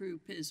USAC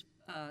group is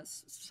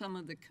some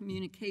of the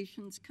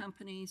communications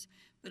companies,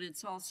 but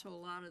it's also a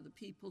lot of the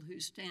people who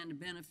stand to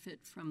benefit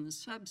from the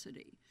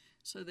subsidy.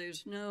 So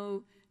there's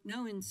no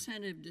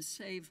incentive to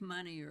save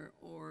money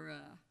or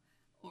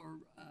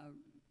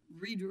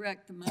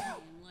redirect the money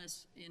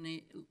unless in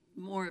a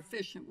more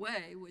efficient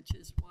way, which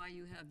is why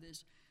you have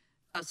this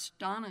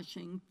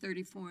astonishing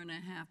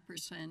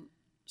 34.5%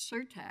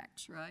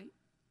 surtax, right?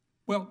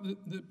 Well,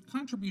 the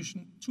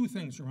contribution, two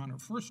things, Your Honor.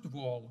 First of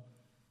all,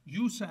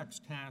 USAC's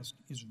task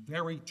is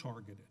very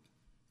targeted.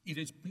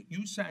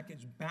 USAC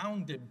is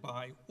bounded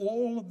by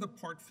all of the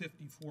Part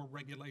 54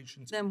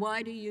 regulations. Then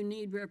why do you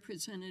need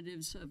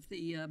representatives of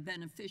the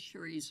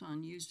beneficiaries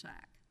on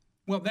USAC?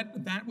 Well,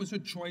 that was a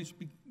choice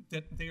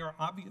that they are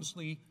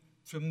obviously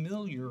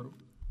familiar.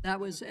 That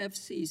was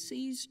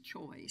FCC's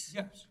choice,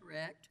 Yes.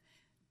 correct?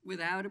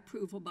 Without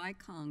approval by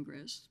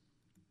Congress.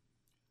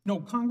 No,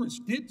 Congress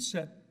did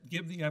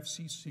give the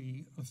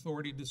FCC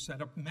authority to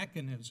set up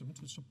mechanism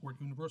to support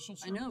universal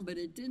service. I know, but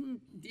it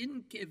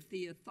didn't give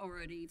the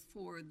authority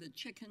for the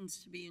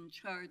chickens to be in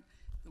charge,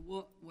 the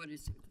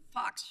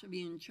fox to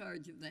be in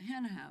charge of the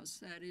hen house.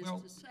 That is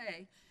to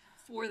say,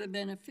 for the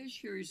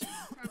beneficiaries of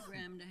the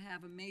program to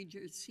have a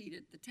major seat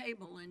at the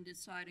table in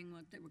deciding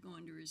what they were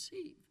going to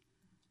receive.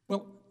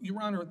 Well,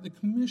 Your Honor, the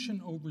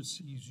commission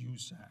oversees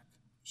USAC.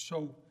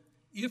 So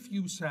if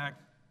USAC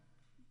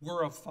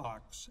were a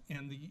fox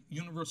and the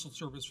Universal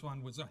Service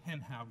Fund was a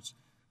hen house,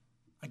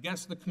 I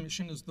guess the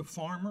commission is the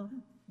farmer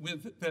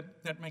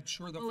that makes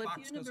sure the fox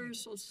doesn't... Well, if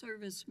universal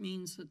service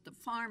means that the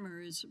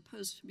farmer is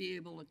supposed to be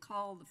able to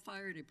call the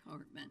fire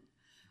department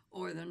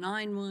or the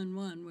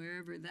 911,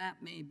 wherever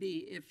that may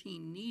be, if he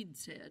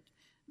needs it,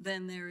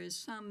 then there is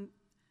some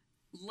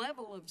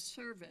level of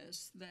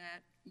service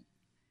that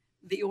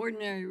the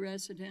ordinary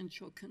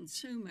residential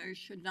consumer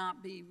should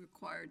not be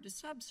required to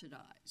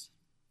subsidize,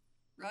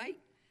 right?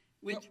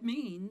 Which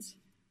means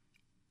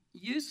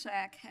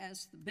USAC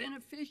has the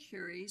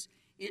beneficiaries,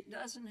 it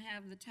doesn't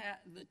have the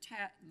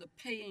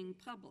paying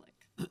public.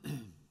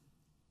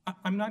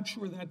 I'm not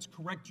sure that's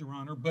correct, Your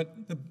Honor, but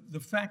the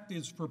fact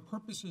is, for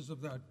purposes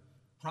of the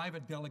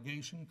private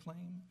delegation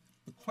claim,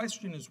 the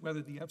question is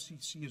whether the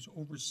FCC is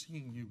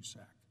overseeing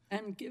USAC.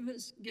 And give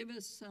us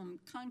some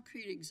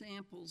concrete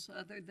examples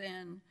other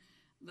than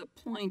the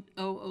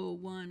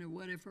 .001 or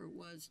whatever it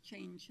was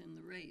change in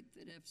the rate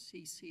that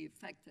FCC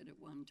affected at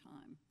one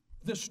time.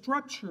 The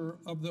structure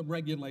of the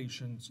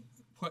regulations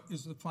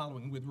is the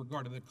following with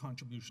regard to the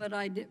contribution. But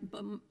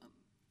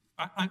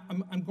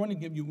I'm going to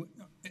give you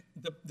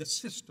the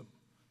system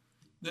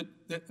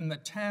and the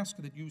task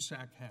that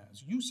USAC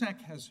has.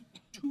 USAC has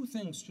two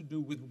things to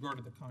do with regard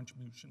to the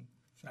contribution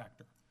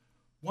factor.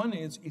 One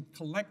is it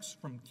collects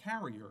from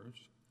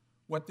carriers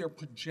what their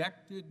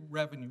projected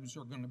revenues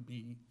are going to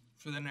be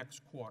for the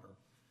next quarter.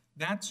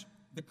 That's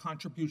the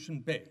contribution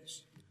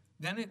base.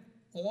 Then it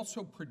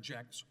also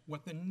projects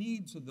what the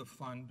needs of the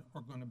fund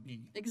are going to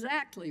be.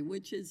 Exactly,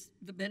 which is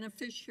the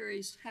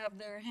beneficiaries have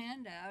their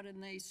hand out and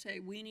they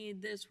say, we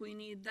need this, we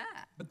need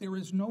that. But there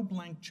is no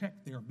blank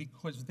check there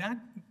because that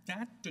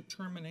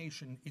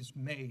determination is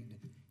made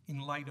in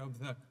light of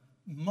the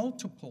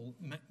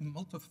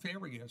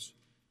multifarious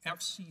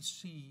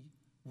FCC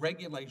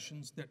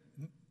regulations that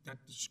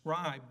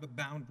describe the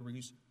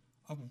boundaries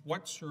of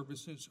what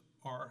services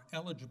are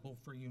eligible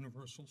for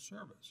universal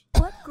service.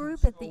 What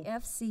group at the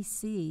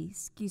FCC,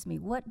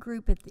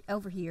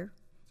 over here?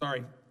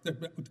 Sorry,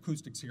 the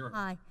acoustics here.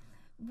 Hi.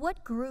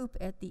 What group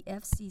at the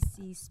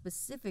FCC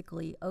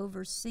specifically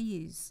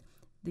oversees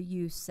the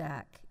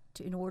USAC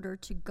in order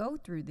to go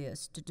through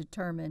this to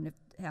determine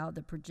how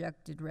the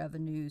projected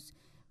revenues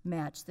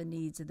match the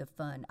needs of the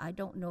fund? I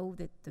don't know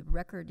that the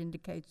record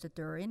indicates that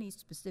there are any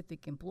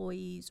specific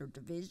employees or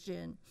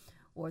division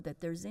or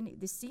that there's any.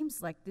 This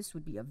seems like this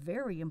would be a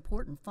very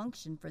important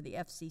function for the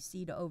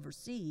FCC to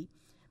oversee,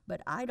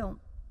 but I don't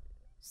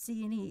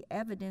see any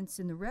evidence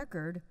in the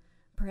record,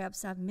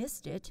 perhaps I've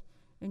missed it,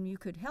 and you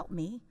could help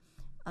me,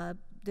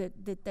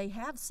 that they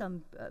have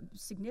some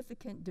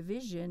significant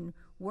division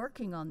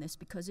working on this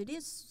because it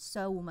is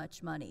so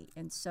much money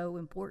and so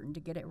important to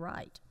get it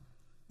right.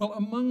 Well,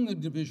 among the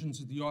divisions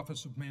of the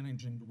Office of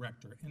Managing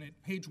Director, and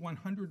at page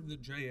 100 of the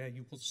JA,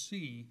 you will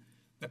see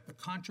that the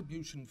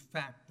contribution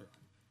factor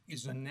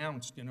is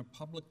announced in a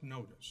public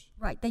notice.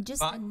 Right, they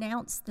just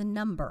announced the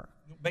number.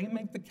 They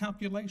make the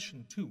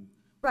calculation, too.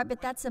 Right, but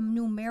that's a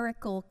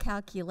numerical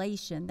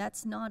calculation.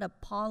 That's not a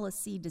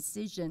policy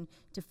decision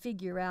to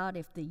figure out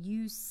if the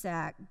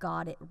USAC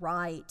got it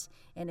right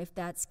and if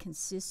that's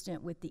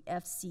consistent with the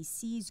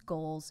FCC's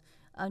goals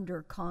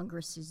under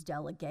Congress's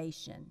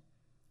delegation.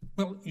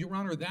 Well, Your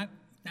Honor, that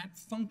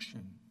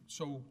function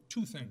So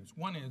two things.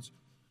 One is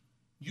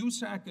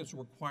USAC is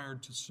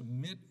required to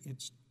submit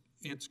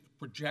its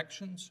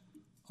projections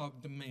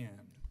of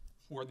demand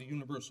for the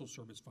Universal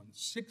Service Fund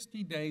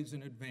 60 days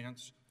in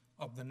advance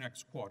of the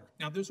next quarter.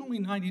 Now, there's only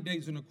 90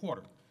 days in a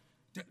quarter.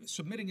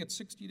 Submitting it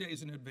 60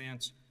 days in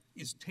advance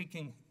is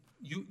taking,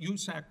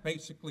 USAC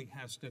basically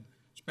has to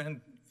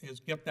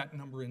get that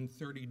number in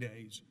 30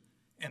 days.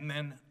 And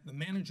then the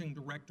managing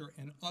director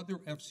and other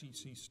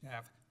FCC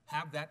staff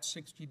have that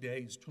 60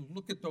 days to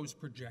look at those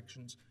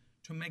projections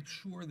to make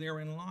sure they're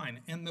in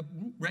line. And the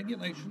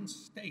regulations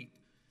state.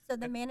 So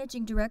the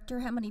managing director,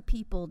 how many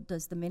people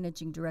does the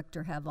managing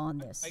director have on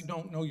this? I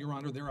don't know, Your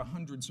Honor. There are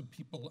hundreds of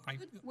people.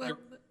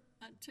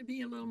 To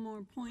be a little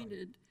more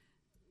pointed,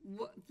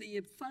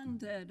 the fund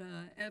that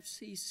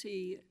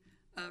FCC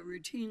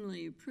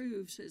routinely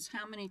approves is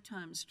how many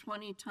times?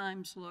 20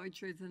 times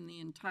larger than the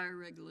entire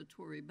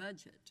regulatory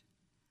budget.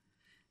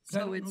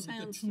 So it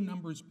sounds the two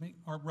numbers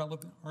are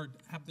relevant or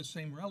have the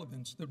same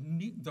relevance.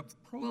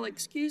 Well,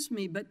 excuse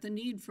me, but the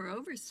need for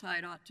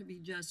oversight ought to be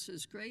just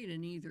as great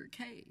in either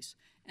case.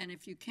 And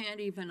if you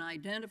can't even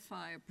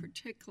identify a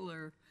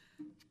particular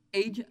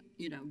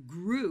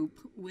group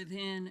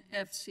within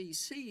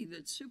FCC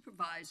that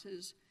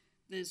supervises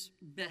this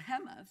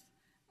behemoth,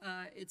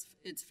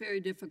 it's very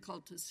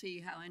difficult to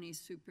see how any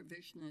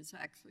supervision is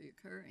actually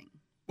occurring.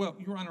 Well,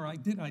 Your Honor, I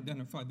did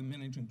identify the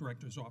managing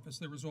director's office.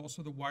 There was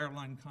also the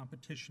Wireline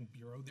Competition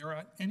Bureau. There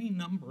are any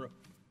number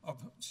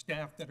of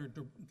staff that are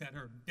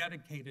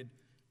dedicated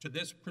to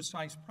this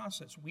precise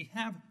process. We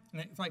have,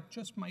 and if I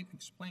just might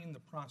explain the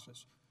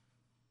process,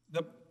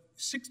 the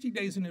 60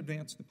 days in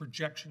advance, the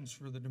projections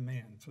for the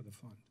demand for the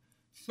fund.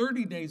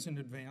 30 days in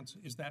advance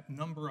is that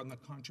number on the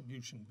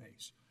contribution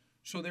base.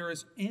 So there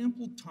is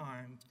ample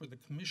time for the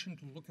commission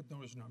to look at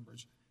those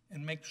numbers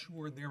and make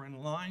sure they're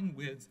in line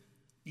with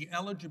the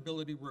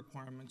eligibility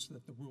requirements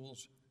that the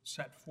rules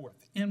set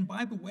forth. And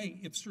by the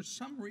way, if for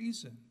some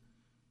reason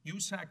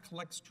USAC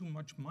collects too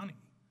much money,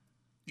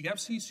 the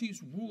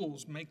FCC's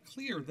rules make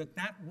clear that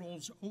that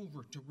rolls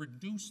over to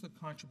reduce the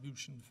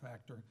contribution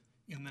factor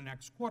in the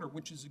next quarter,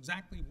 which is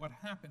exactly what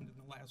happened in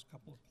the last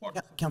couple of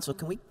quarters. Yeah, Counsel,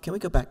 can we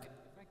go back?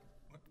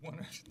 One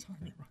at a time,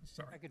 Your Honor.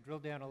 Sorry. I could drill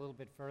down a little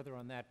bit further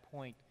on that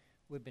point.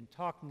 We've been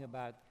talking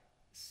about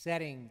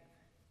setting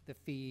the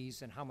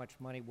fees and how much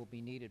money will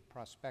be needed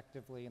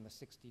prospectively in the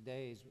 60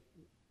 days.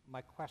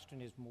 My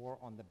question is more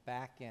on the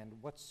back end.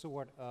 What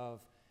sort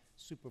of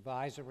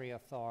supervisory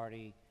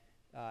authority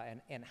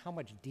and how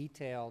much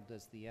detail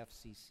does the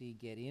FCC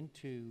get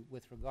into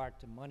with regard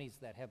to monies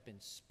that have been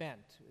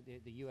spent,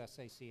 the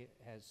USCA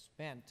has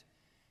spent,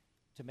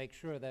 to make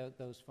sure that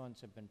those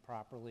funds have been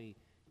properly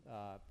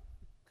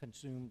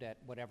consumed at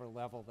whatever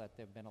level that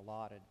they've been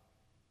allotted?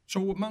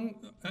 So among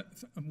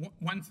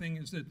one thing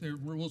is that the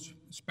rules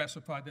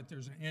specify that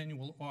there's an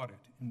annual audit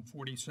in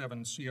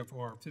 47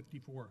 CFR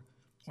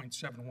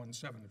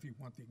 54.717, if you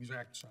want the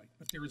exact site.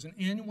 But there is an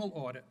annual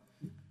audit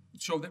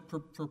so that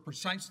for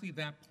precisely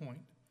that point,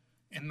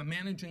 and the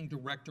managing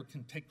director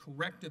can take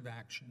corrective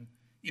action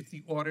if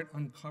the audit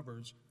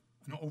uncovers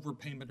an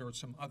overpayment or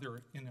some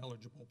other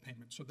ineligible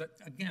payment. So that,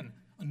 again,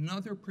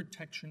 another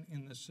protection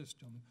in the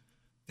system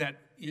that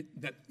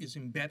is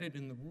embedded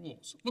in the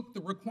rules. Look,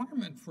 the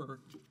requirement for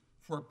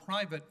a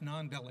private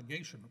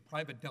non-delegation or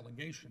private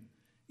delegation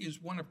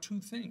is one of two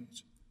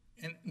things,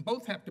 and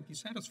both have to be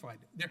satisfied.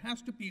 There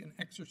has to be an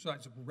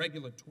exercise of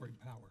regulatory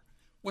power.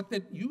 What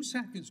the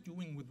USAC is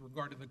doing with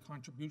regard to the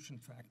contribution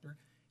factor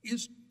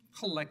is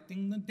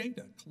collecting the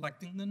data,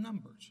 collecting the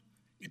numbers.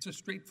 It's a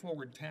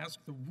straightforward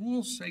task. The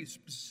rules say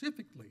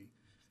specifically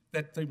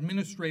that the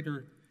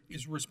administrator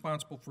is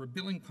responsible for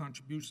billing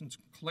contributions,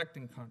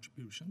 collecting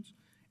contributions,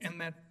 and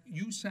that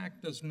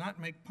USAC does not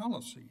make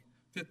policy,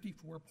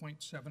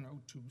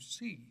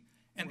 54.702C.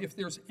 And if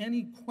there's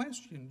any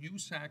question,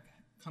 USAC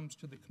comes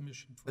to the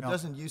commission for. But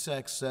doesn't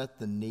USAC set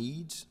the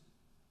needs?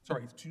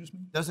 Sorry, excuse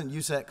me? Doesn't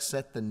USAC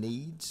set the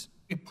needs?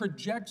 It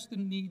projects the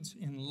needs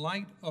in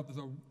light of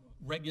the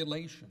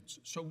regulations.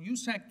 So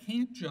USAC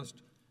can't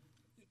just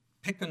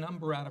pick a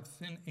number out of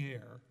thin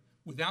air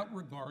without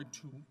regard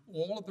to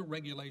all of the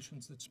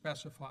regulations that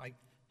specify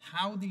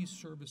how these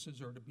services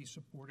are to be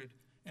supported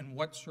and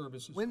what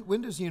services.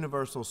 When does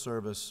universal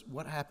service,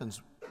 what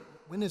happens,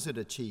 when is it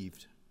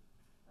achieved?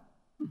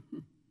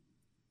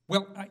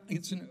 Well,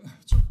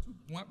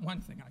 one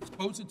thing. I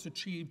suppose it's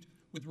achieved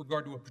with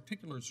regard to a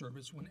particular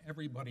service when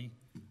everybody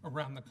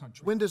around the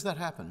country. When does that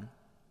happen?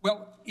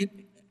 Well,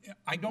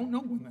 I don't know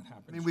when that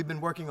happens. I mean, we've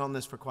been working on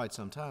this for quite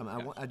some time.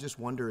 Yes. I just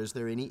wonder, is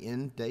there any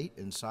end date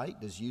in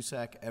sight? Does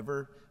USAC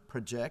ever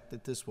project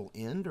that this will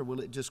end, or will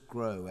it just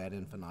grow ad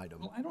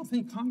infinitum? Well, I don't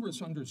think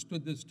Congress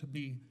understood this to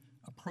be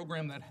a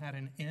program that had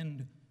an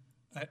end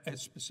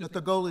as specific. But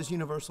the goal is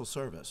universal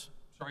service.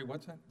 Sorry,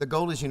 what's that? The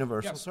goal is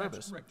universal yes,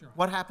 service. That's correct, Your Honor.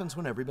 What happens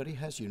when everybody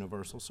has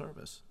universal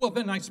service? Well,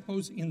 then I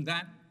suppose in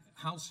that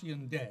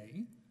halcyon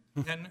day,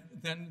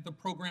 then the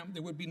program,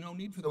 there would be no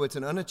need for that. So it's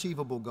an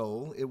unachievable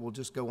goal. It will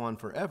just go on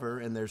forever,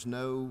 and there's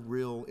no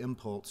real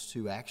impulse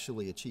to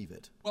actually achieve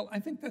it. Well, I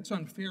think that's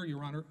unfair,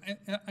 Your Honor.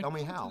 Tell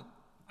me how.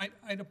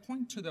 I'd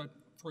point to the,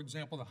 for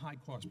example, the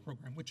high-cost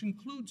program, which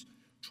includes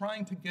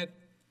trying to get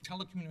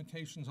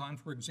telecommunications on,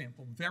 for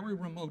example, very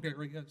remote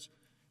areas,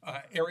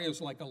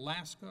 areas like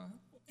Alaska,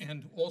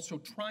 and also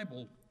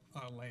tribal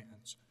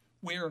lands,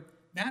 where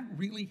that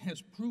really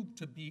has proved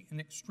to be an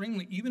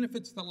extremely, even if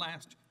it's the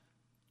last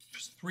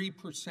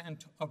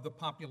 3% of the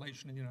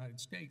population of the United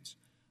States,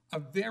 a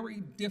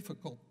very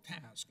difficult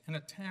task, and a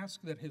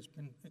task that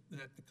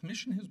the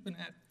Commission has been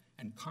at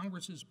and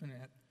Congress has been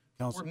at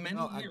for many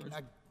years.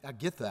 I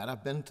get that.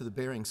 I've been to the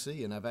Bering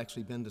Sea, and I've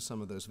actually been to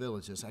some of those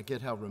villages. I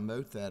get how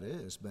remote that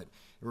is, but it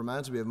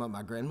reminds me of what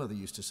my grandmother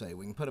used to say: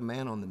 we can put a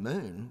man on the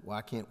moon.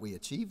 Why can't we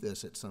achieve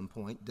this at some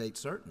point, date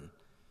certain?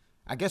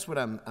 I guess what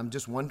I'm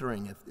just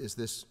wondering is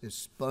this is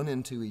spun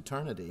into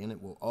eternity, and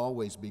it will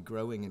always be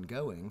growing and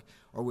going,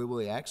 or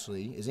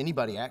is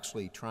anybody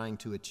actually trying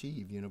to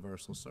achieve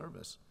universal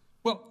service?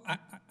 Well,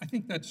 I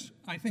think this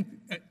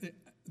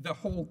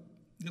whole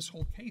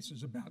case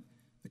is about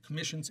the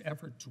Commission's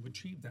effort to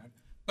achieve that.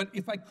 But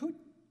if I could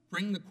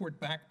bring the Court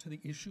back to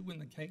the issue in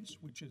the case,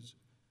 which is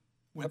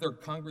whether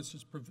Congress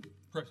has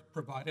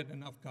provided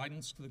enough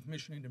guidance to the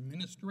Commission in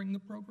administering the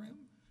program.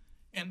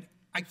 And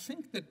I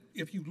think that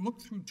if you look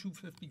through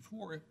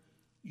 254,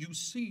 you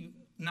see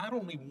not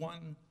only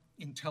one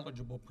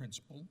intelligible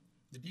principle.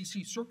 The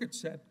D.C. Circuit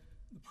said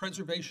the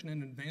preservation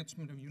and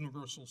advancement of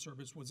universal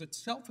service was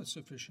itself a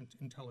sufficient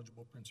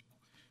intelligible principle.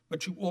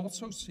 But you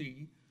also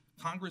see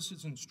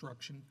Congress's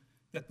instruction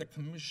that the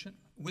Commission,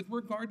 with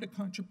regard to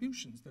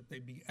contributions, that they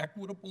be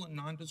equitable and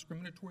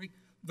non-discriminatory,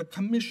 the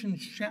Commission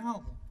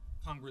shall,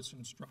 Congress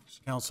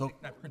instructs. Counsel,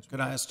 that principle.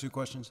 could I ask two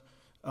questions?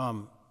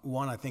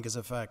 One, I think, is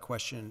a fact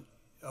question.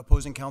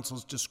 Opposing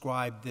counsels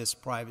described this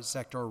private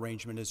sector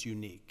arrangement as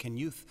unique. Can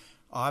you,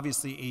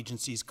 obviously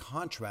agencies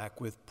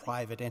contract with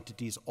private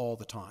entities all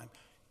the time.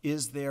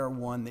 Is there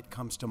one that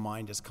comes to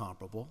mind as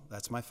comparable?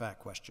 That's my fact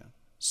question.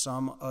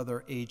 Some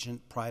other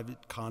agent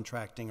private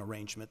contracting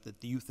arrangement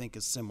that you think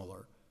is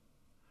similar?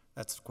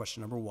 That's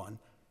question number one.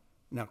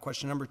 Now,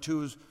 question number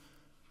two is,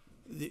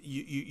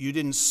 you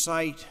didn't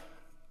cite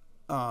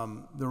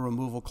the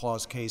removal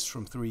clause case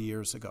from 3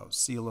 years ago,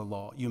 seal of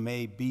law. You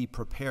may be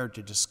prepared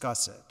to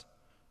discuss it.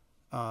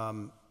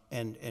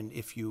 And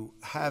if you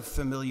have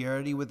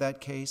familiarity with that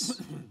case,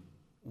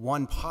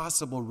 one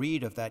possible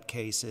read of that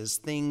case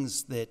is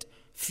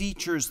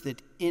features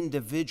that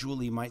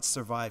individually might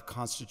survive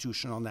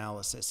constitutional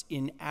analysis,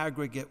 in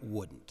aggregate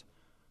wouldn't.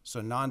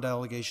 So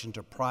non-delegation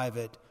to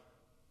private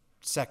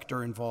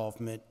sector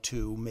involvement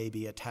to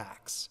maybe a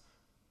tax.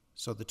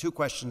 So the two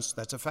questions,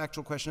 that's a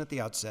factual question at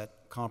the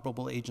outset,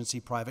 comparable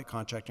agency-private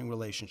contracting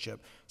relationship.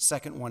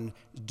 Second one,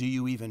 do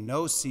you even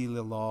know seal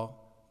of law?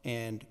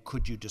 And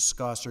could you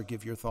discuss or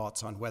give your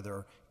thoughts on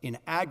whether in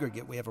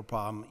aggregate we have a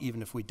problem,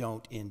 even if we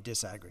don't in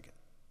disaggregate?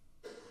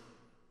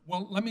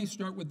 Well, let me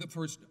start with the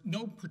first.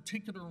 No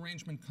particular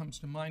arrangement comes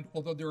to mind,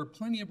 although there are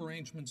plenty of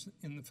arrangements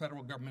in the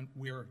federal government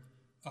where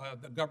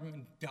the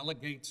government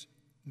delegates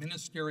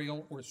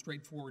ministerial or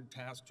straightforward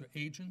tasks to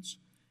agents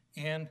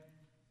and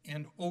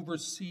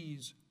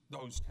oversees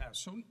those tasks.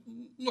 So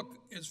look,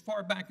 as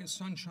far back as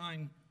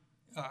Sunshine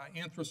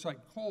anthracite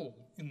coal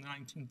in the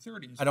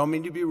 1930s. I don't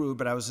mean to be rude,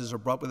 but I was as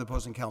abrupt with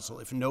opposing counsel.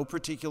 If no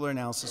particular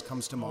analysis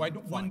comes to mind,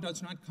 one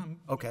does not come.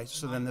 Okay,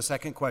 so then the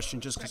second question,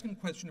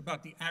 Second question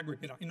about the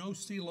aggregate. I know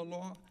seal of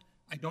law.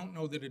 I don't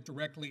know that it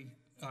directly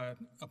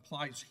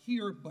applies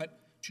here, but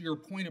to your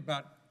point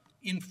about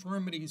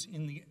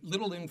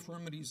little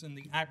infirmities in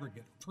the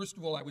aggregate. First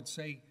of all, I would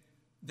say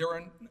there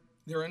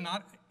are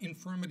not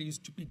infirmities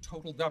to be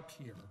totaled up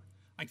here.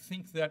 I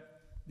think that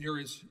there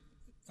is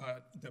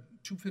the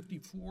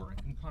 254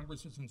 in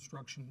Congress's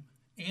instruction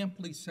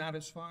amply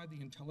satisfy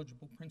the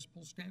intelligible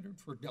principle standard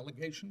for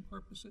delegation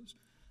purposes.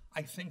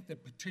 I think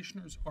that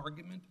petitioner's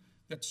argument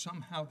that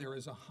somehow there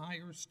is a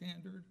higher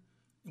standard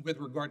with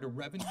regard to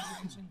revenue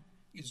raising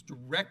is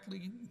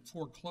directly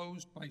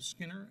foreclosed by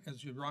Skinner,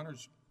 as Your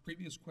Honor's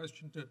previous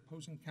question to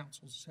opposing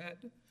counsel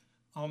said.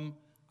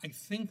 I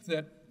think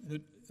that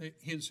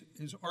his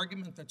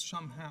argument that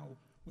somehow,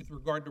 with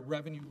regard to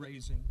revenue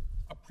raising,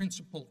 a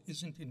principle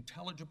isn't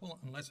intelligible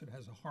unless it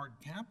has a hard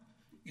cap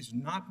is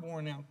not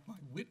borne out by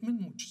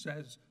Whitman, which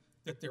says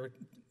that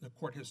the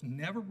court has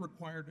never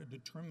required a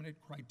determinate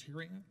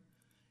criteria,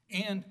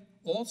 and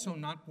also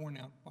not borne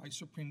out by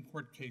Supreme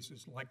Court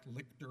cases like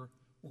Lichter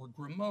or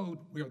Grimaud,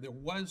 where there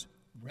was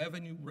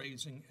revenue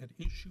raising at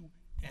issue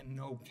and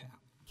no cap.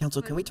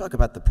 Counsel, can we talk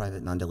about the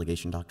private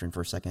non-delegation doctrine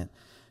for a second?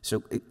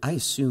 So I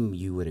assume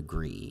you would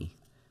agree,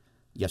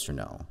 yes or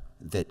no,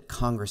 that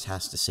Congress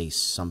has to say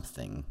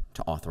something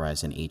to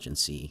authorize an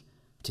agency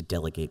to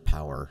delegate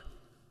power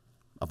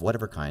of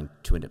whatever kind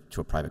to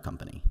a private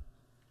company.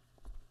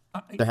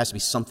 There has to be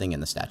something in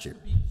the statute.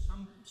 There has to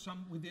be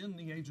some within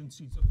the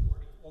agency's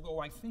authority, although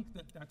I think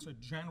that that's I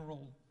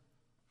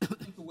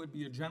think it would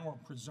be a general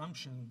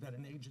presumption that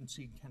an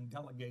agency can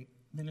delegate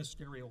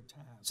ministerial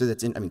tasks. So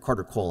that's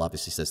Carter Cole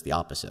obviously says the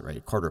opposite,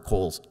 right? Carter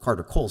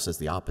Cole says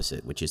the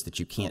opposite, which is that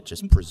you can't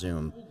just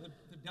presume.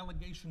 The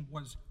delegation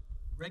was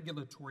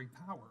regulatory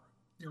power.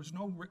 there's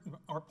no,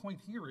 our point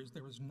here is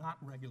there is not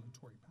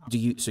regulatory power.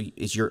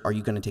 Are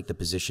you going to take the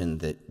position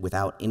that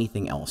without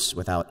anything else,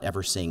 without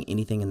ever saying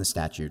anything in the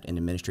statute, an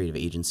administrative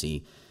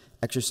agency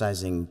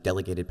exercising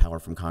delegated power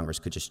from Congress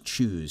could just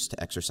choose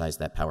to exercise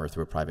that power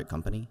through a private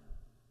company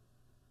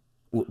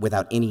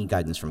without any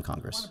guidance from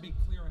Congress? I want to be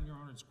clear on Your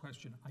Honor's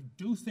question. I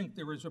do think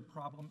there is a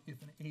problem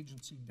if an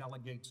agency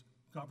delegates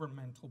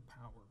governmental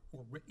power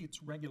or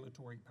its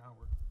regulatory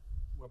power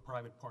to a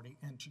private party.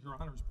 And to Your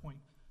Honor's point,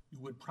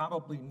 you would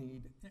probably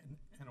need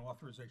an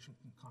authorization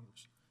from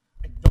Congress.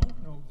 I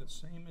don't know the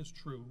same is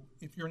true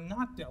if you're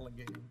not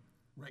delegating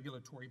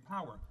regulatory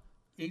power.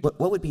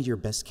 What would be your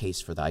best case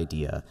for the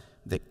idea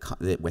that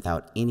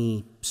without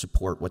any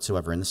support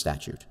whatsoever in the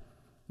statute,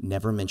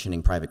 never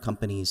mentioning private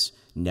companies,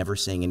 never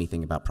saying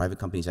anything about private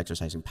companies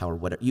exercising power,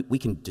 we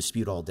can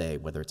dispute all day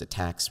whether it's a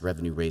tax,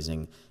 revenue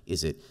raising,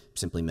 is it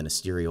simply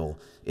ministerial?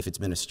 If it's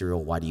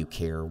ministerial, why do you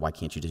care? Why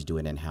can't you just do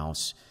it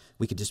in-house?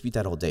 We could dispute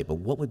that all day, but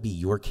what would be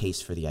your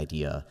case for the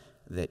idea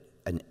that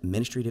an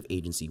administrative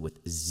agency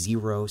with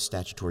zero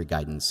statutory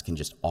guidance can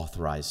just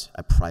authorize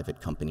a private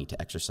company to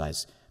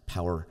exercise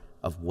power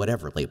of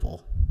whatever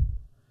label?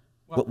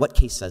 Well, what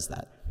case says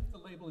that? I think the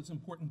label is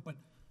important, but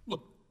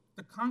look,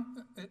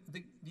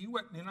 the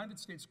United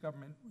States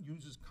government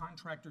uses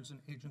contractors and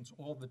agents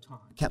all the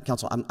time.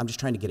 Counsel, I'm just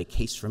trying to get a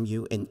case from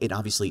you, and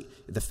obviously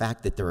the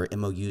fact that there are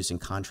MOUs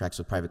and contracts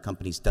with private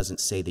companies doesn't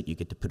say that you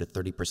get to put a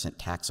 30%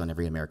 tax on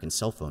every American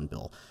cell phone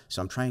bill.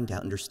 So I'm trying to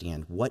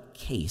understand what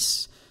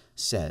case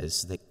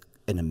says that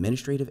an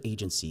administrative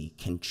agency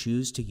can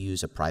choose to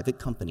use a private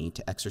company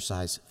to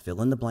exercise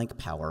fill-in-the-blank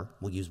power.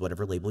 We'll use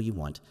whatever label you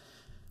want.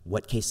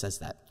 What case says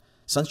that?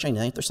 Sunshine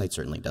and Anthracite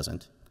certainly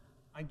doesn't.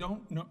 I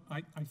don't know.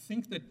 I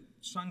think that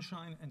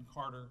Sunshine and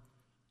Carter,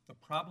 the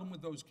problem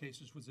with those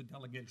cases was the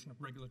delegation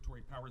of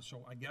regulatory powers.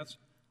 So I guess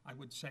I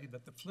would say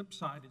that the flip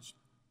side is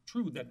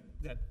true, that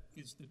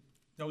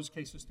those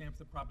cases stand for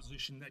the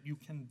proposition that you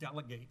can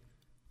delegate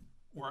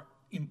or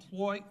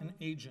employ an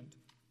agent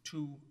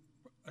to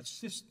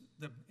assist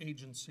the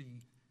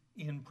agency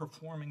in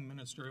performing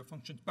ministerial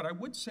functions. But I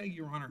would say,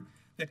 Your Honor,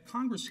 that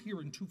Congress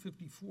here in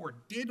 254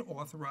 did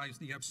authorize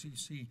the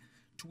FCC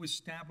to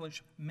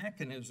establish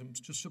mechanisms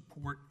to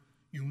support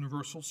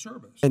universal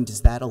service. And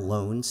does that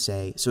alone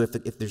say, so if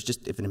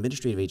an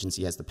administrative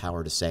agency has the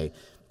power to say,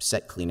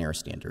 set clean air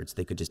standards,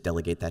 they could just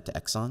delegate that to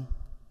Exxon?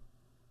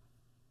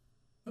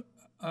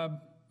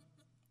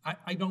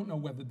 I don't know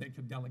whether they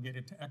could delegate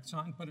it to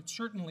Exxon, but it's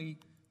certainly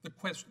the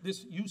question.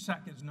 This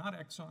USCA is not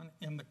Exxon,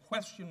 and the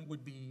question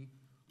would be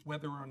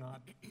whether or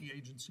not the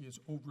agency is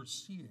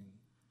overseeing.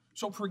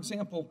 So, for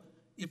example,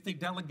 if they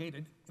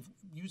delegated,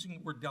 using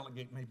the word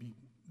delegate may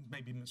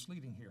be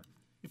misleading here,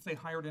 if they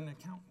hired an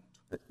accountant.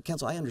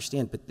 Counsel, I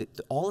understand, but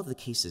all of the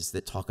cases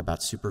that talk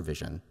about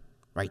supervision,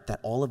 right,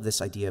 that all of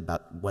this idea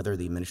about whether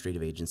the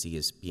administrative agency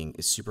is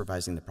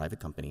supervising the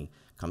private company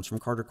comes from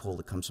Carter Cole,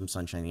 it comes from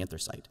Sunshine and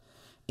Anthracite.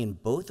 In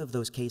both of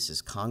those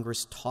cases,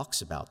 Congress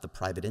talks about the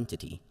private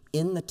entity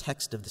in the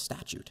text of the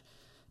statute.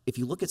 If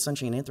you look at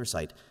Sunshine and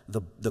Anthracite,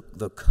 the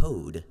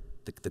code,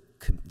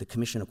 the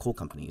Commission of Coal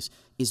Companies,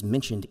 is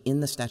mentioned in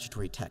the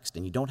statutory text,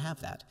 and you don't have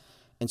that.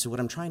 And so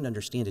what I'm trying to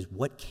understand is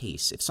what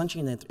case, if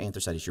Sunshine and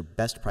Anthracite is your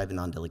best private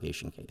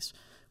non-delegation case,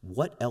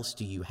 what else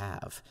do you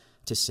have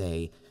to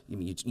say,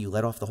 you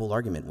let off the whole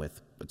argument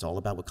with, it's all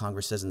about what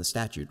Congress says in the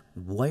statute.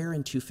 Where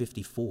in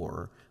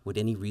 254 would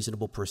any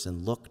reasonable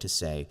person look to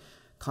say,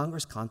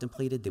 Congress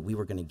contemplated that we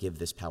were going to give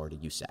this power to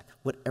USCA,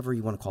 whatever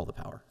you want to call the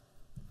power?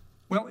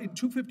 Well, in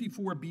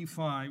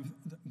 254b5,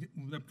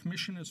 the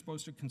Commission is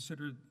supposed to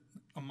consider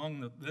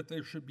that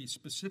there should be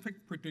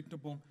specific,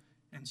 predictable,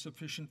 and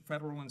sufficient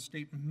federal and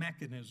state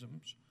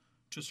mechanisms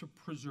to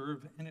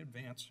preserve and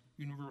advance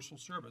universal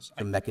service.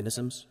 The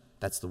mechanisms?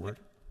 That's the word?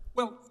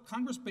 Well,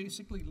 Congress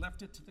basically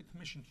left it to the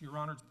Commission, to Your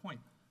Honor's point,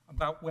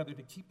 about whether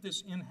to keep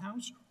this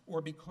in-house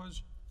or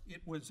because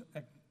it was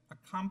a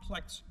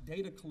complex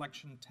data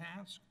collection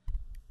task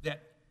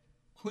that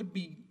could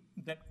be,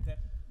 that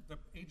the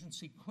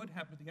agency could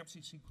have, the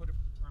FCC could have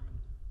determined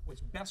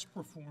was best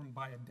performed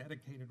by a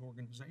dedicated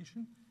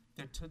organization,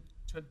 that to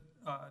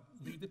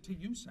leave it to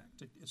USAC,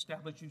 to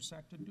establish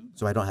USAC to do that.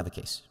 So I don't have a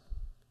case?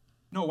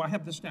 No, I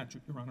have the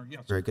statute, Your Honor,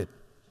 yes. Very good.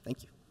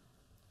 Thank you.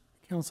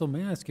 Counsel,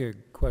 may I ask you a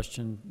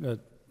question?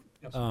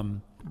 Yes.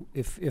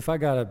 If I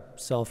got a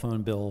cell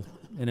phone bill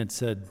and it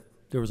said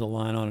there was a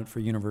line on it for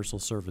universal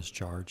service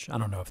charge, I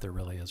don't know if there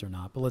really is or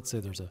not, but let's say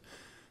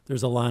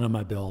there's a line on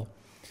my bill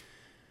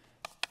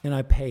and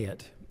I pay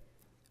it.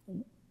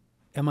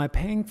 Am I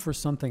paying for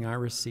something I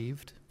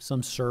received,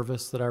 some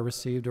service that I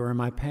received, or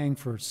am I paying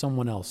for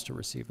someone else to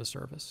receive a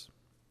service?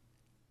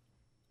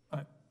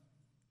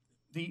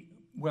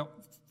 Well,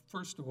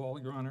 first of all,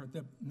 Your Honor,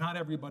 not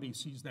everybody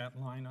sees that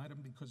line item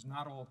because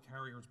not all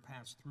carriers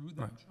pass through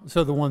that. Right.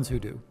 So the ones who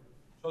do.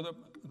 So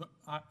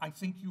I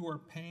think you are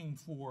paying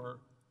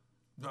for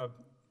the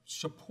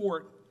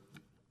support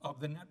of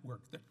the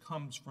network that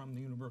comes from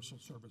the Universal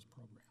Service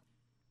Program.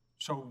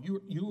 So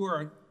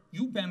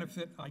you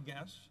benefit, I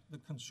guess, the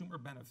consumer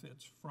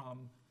benefits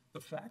from the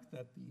fact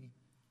that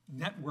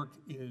network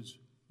is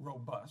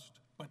robust,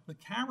 but the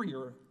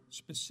carrier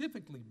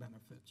specifically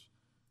benefits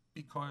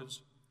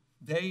because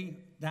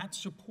that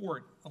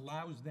support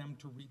allows them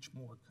to reach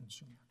more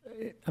consumers.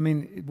 I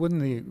mean,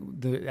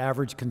 wouldn't the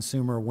average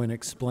consumer, when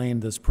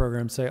explained this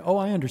program, say, oh,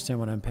 I understand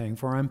what I'm paying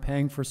for. I'm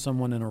paying for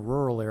someone in a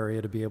rural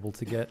area to be able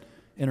to get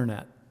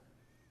internet.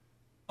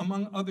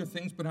 Among other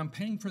things, but I'm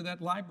paying for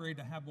that library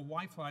to have a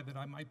Wi-Fi that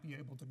I might be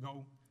able to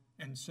go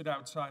and sit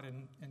outside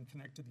and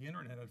connect to the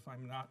internet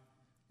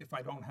if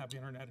I don't have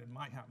internet in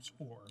my house,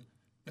 or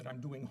that I'm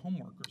doing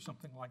homework or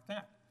something like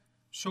that.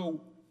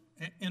 So,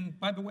 and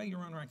by the way,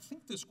 Your Honor, I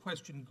think this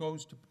question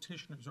goes to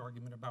petitioner's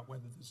argument about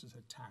whether this is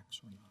a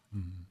tax or not.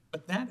 Mm-hmm.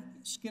 But that,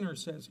 Skinner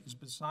says, is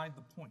beside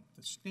the point.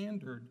 The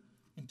standard,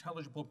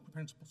 intelligible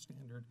principle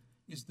standard,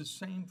 is the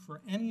same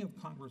for any of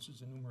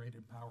Congress's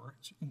enumerated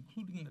powers,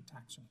 including the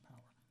taxing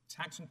power.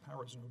 Taxing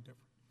power is no different.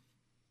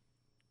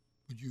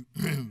 Would you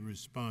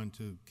respond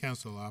to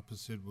counsel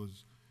opposite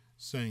was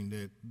saying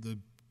that the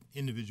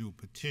individual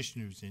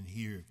petitioners in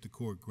here, if the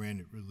court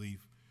granted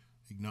relief,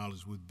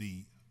 acknowledged would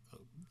be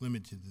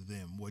limited to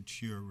them?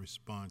 What's your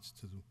response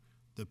to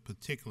the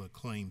particular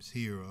claims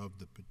here of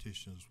the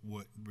petitioners?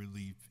 What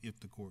relief, if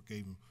the court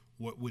gave them,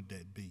 what would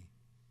that be?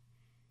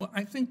 Well,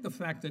 I think the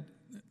fact that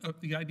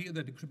the idea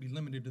that it could be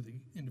limited to the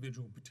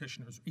individual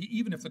petitioners,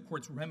 even if the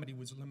court's remedy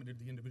was limited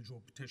to the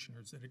individual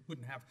petitioners, that it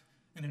wouldn't have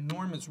an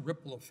enormous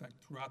ripple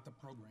effect throughout the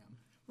program.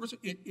 First,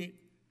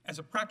 as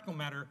a practical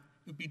matter,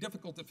 it would be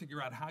difficult to figure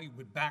out how you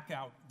would back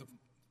out the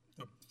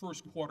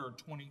first quarter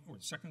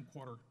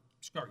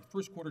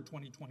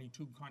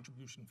 2022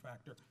 contribution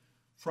factor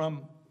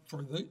for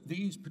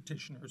these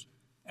petitioners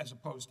as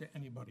opposed to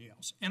anybody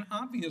else. And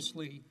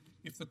obviously,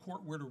 if the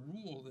court were to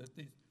rule that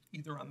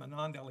either on the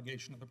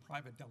non-delegation or the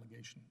private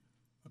delegation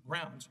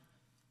grounds,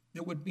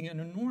 there would be an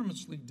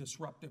enormously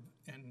disruptive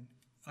and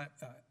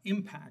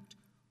impact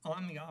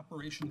on the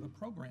operation of the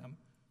program,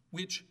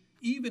 which,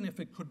 even if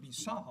it could be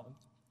solved,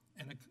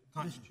 and a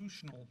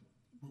constitutional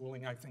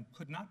ruling, I think,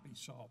 could not be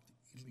solved,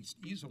 at least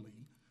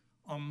easily,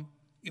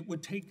 it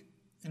would take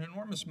an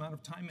enormous amount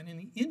of time. And in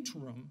the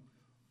interim,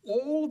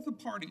 all of the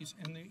parties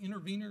and the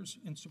interveners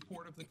in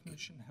support of the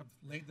commission have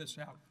laid this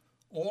out.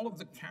 All of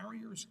the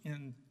carriers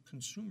and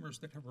consumers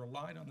that have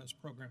relied on this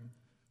program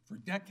for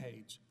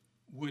decades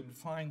would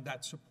find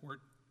that support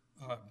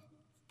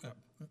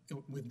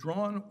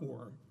withdrawn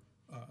or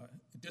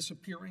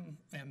disappearing,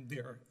 and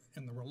the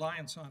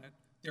reliance on it,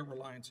 their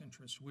reliance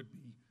interests would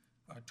be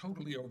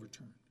totally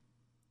overturned.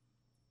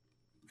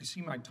 I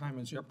see my time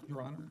is up,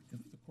 Your Honor.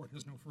 If the court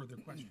has no further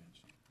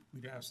questions,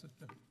 we'd ask that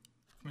the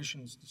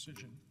commission's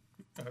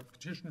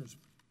petitioner's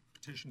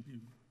petition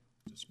be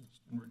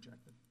dismissed and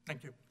rejected.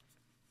 Thank you.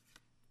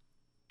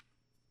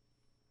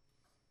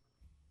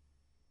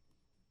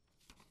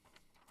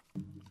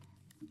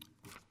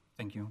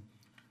 Thank you.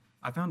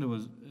 I found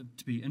it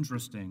to be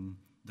interesting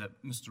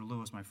that Mr.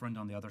 Lewis, my friend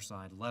on the other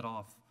side, led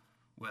off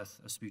with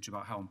a speech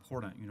about how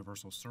important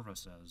universal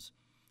service is.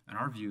 In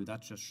our view,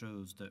 that just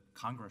shows that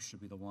Congress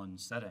should be the one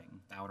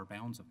setting the outer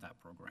bounds of that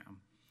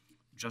program.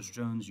 Judge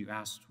Jones, you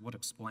asked what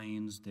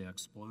explains the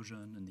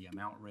explosion in the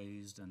amount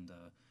raised and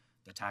the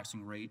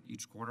taxing rate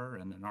each quarter,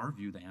 and in our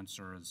view, the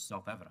answer is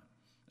self-evident.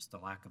 It's the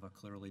lack of a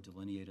clearly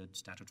delineated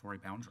statutory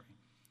boundary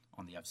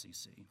on the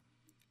FCC.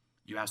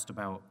 You asked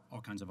about all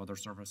kinds of other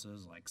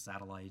services like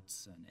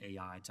satellites and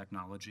AI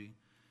technology.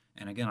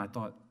 And again, I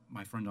thought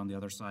my friend on the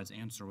other side's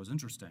answer was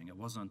interesting. It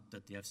wasn't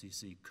that the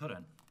FCC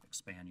couldn't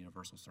expand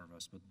universal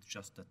service, but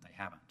just that they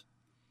haven't.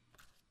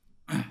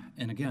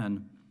 And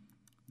again,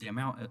 the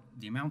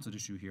amounts at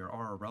issue here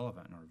are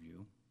irrelevant in our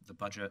view. The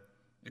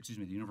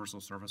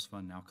Universal Service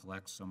Fund now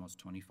collects almost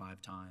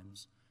 25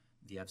 times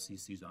the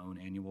FCC's own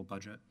annual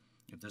budget.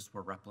 If this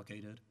were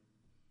replicated,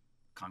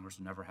 Congress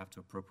would never have to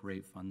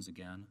appropriate funds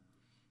again.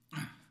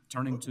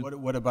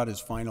 What about his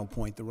final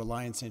point, the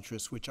reliance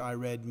interest, which I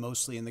read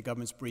mostly in the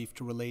government's brief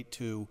to relate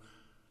to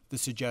the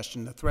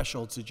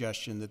threshold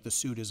suggestion that the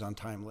suit is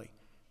untimely,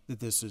 that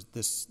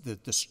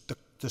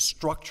the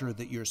structure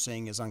that you're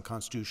saying is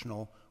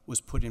unconstitutional was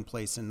put in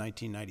place in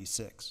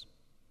 1996.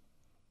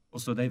 Well,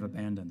 so they've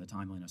abandoned the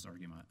timeliness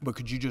argument. But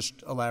could you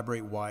just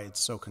elaborate why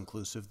it's so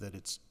conclusive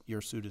that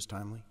your suit is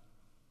timely?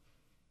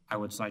 I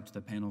would cite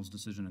the panel's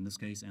decision in this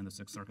case and the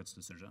Sixth Circuit's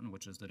decision,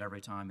 which is that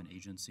every time an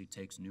agency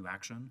takes new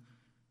action,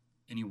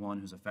 anyone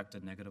who's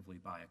affected negatively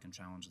by it can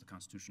challenge the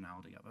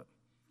constitutionality of it.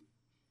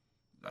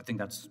 I think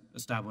that's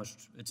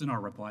established. It's in our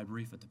reply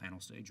brief at the panel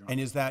stage. And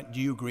do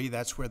you agree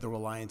that's where the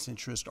reliance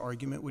interest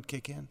argument would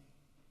kick in?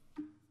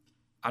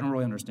 I don't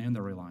really understand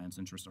the reliance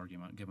interest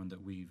argument, given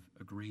that we've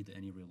agreed that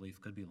any relief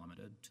could be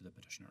limited to the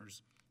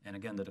petitioners. And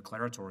again, the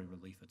declaratory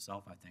relief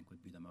itself, I think,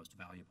 would be the most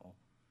valuable.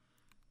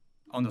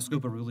 On the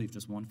scope of relief,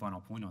 just one final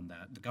point on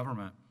that. The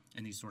government,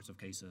 in these sorts of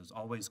cases,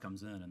 always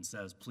comes in and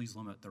says, please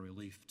limit the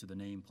relief to the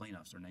named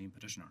plaintiffs or named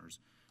petitioners.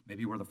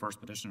 Maybe we're the first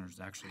petitioners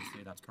to actually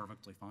say that's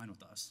perfectly fine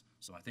with us.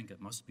 So I think it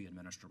must be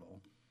administrable.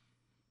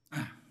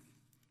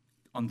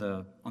 On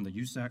the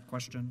USAC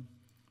question,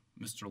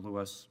 Mr.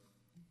 Lewis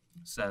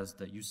says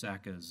that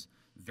USAC is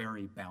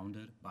very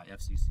bounded by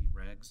FCC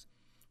regs.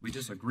 We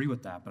disagree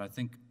with that, but I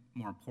think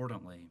more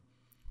importantly,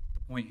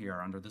 the point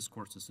here under this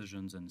court's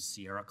decisions in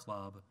Sierra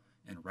Club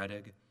and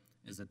Rettig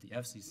is that the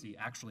FCC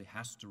actually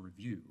has to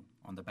review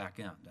on the back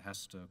end. It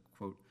has to,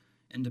 quote,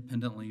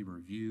 independently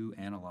review,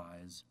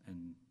 analyze,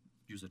 and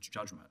use its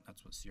judgment.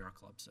 That's what Sierra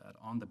Club said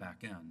on the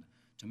back end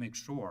to make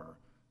sure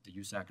the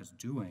USAC is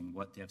doing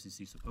what the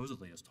FCC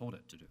supposedly has told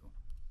it to do.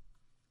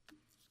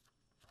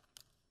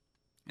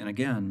 And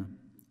again,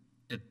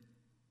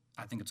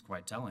 I think it's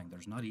quite telling.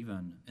 There's not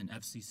even an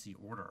FCC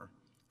order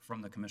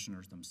from the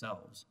commissioners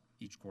themselves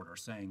each quarter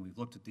saying, we've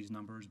looked at these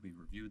numbers, we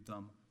reviewed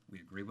them, we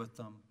agree with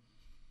them.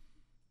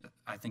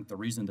 I think the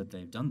reason that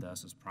they've done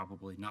this is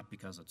probably not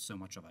because it's so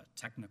much of a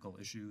technical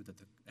issue that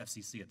the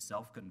FCC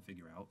itself couldn't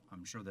figure out.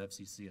 I'm sure the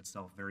FCC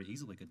itself very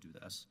easily could do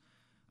this.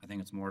 I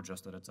think it's more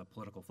just that it's a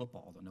political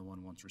football that no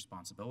one wants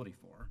responsibility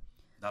for.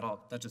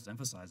 That just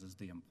emphasizes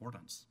the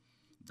importance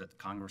that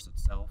Congress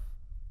itself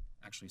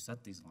actually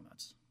set these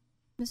limits.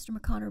 Mr.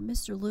 McConnor,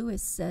 Mr.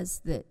 Lewis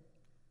says that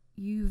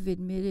you've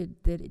admitted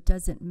that it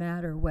doesn't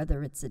matter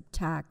whether it's a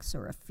tax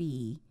or a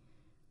fee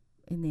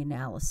in the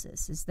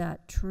analysis. Is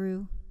that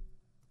true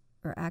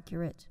or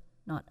accurate?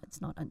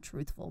 It's not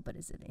untruthful, but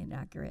is it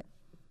inaccurate?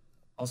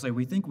 I'll say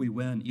we think we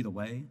win either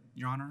way,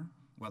 Your Honor,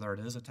 whether it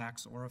is a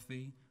tax or a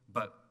fee,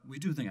 but we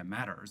do think it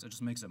matters. It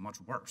just makes it much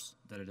worse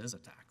that it is a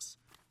tax.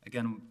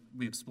 Again,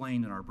 we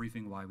explained in our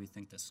briefing why we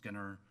think that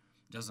Skinner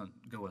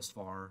doesn't go as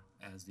far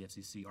as the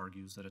FCC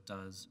argues that it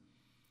does.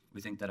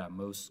 We think that at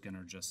most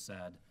Skinner just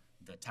said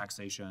that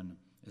taxation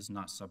is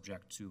not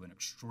subject to an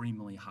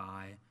extremely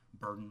high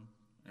burden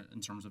in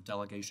terms of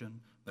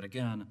delegation. But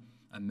again,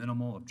 a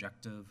minimal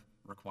objective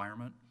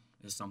requirement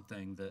is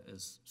something that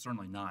is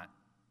certainly not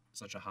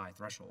such a high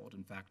threshold.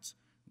 In fact,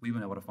 we've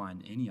been able to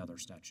find any other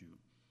statute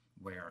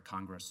where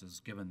Congress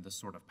is given this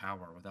sort of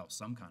power without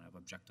some kind of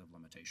objective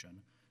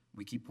limitation.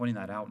 We keep pointing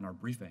that out in our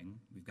briefing.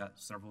 We've got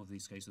several of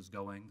these cases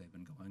going. They've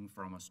been going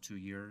for almost 2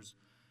 years.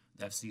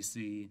 The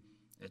FCC,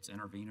 its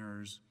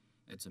interveners,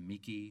 its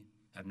amici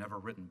have never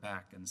written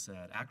back and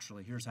said,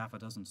 actually, here's half a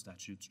dozen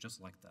statutes just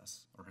like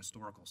this, or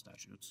historical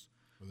statutes.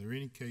 Are there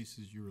any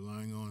cases you're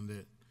relying on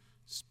that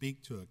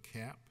speak to a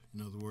cap?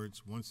 In other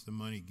words, once the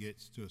money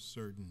gets to a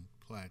certain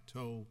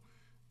plateau,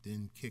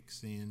 then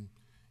kicks in,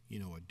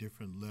 a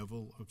different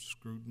level of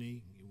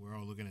scrutiny? We're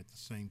all looking at the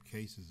same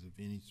cases. Have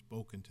any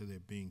spoken to there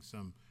being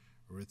some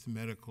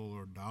arithmetical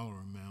or dollar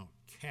amount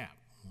cap?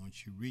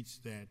 Once you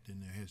reach that, then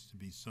there has to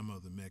be some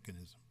other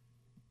mechanism.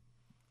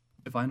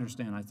 If I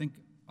understand, I think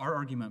our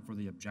argument for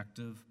the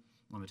objective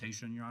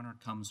limitation, Your Honor,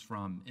 comes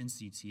from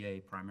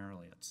NCTA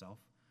primarily itself,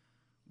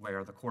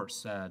 where the court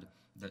said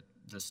that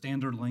the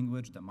standard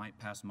language that might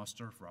pass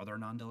muster for other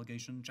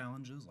non-delegation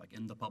challenges, like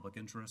in the public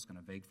interest, kind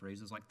of vague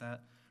phrases like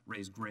that,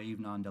 raise grave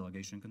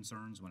non-delegation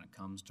concerns when it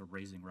comes to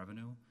raising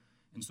revenue.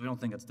 And so we don't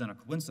think it's then a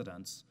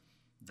coincidence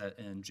that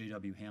in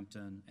J.W.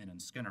 Hampton and in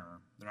Skinner,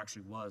 there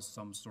actually was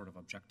some sort of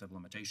objective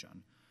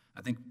limitation.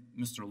 I think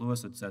Mr.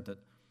 Lewis had said that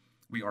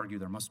we argue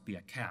there must be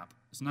a cap.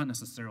 It's not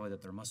necessarily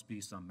that there must be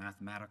some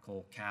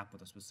mathematical cap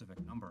with a specific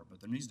number,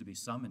 but there needs to be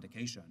some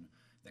indication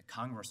that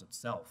Congress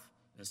itself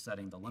is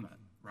setting the limit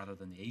rather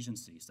than the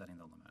agency setting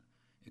the limit.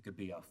 It could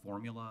be a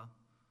formula,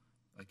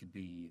 it could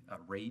be a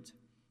rate,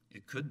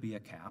 it could be a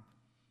cap.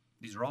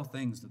 These are all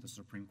things that the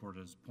Supreme Court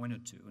has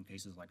pointed to in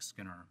cases like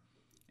Skinner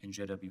and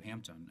J.W.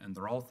 Hampton, and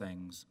they're all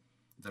things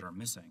that are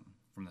missing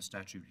from the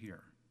statute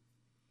here.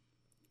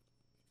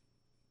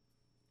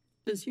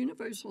 Does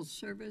universal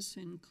service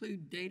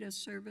include data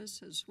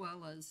service as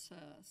well as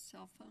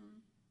cell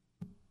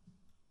phone?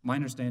 My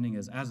understanding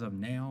is, as of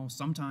now,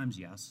 sometimes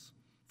yes.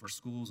 For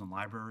schools and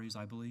libraries,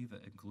 I believe,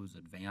 it includes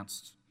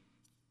advanced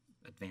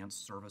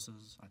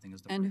services, I think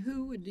is the And phrase.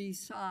 who would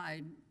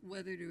decide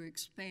whether to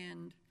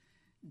expand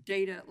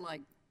data,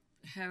 like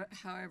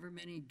however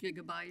many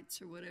gigabytes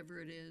or whatever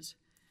it is,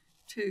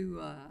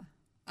 to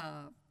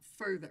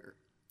further?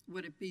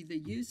 Would it be the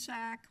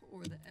USAC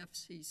or the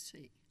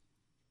FCC?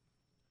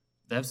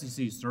 The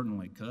FCC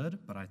certainly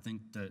could, but I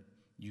think that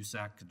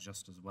USAC could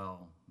just as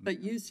well.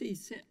 But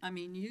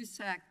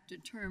USAC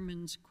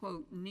determines,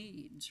 quote,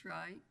 needs,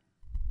 right?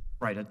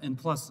 Right, and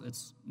plus,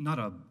 it's not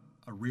a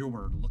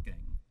rearward-looking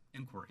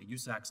inquiry.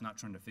 USAC's not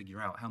trying to figure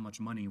out how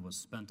much money was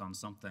spent on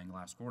something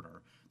last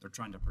quarter. They're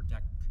trying to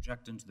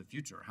project into the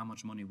future. How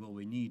much money will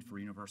we need for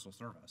universal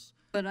service?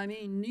 But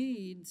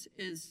needs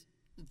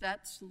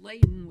that's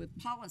laden with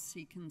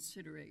policy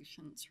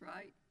considerations,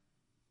 right?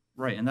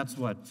 Right, and that's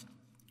what,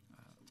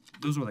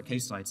 those were the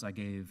case sites I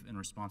gave in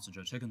response to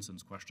Judge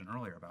Higginson's question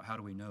earlier about how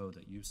do we know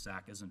that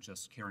USAC isn't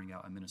just carrying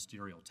out a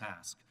ministerial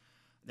task.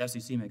 The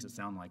FCC makes it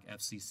sound like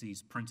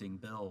FCC's printing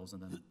bills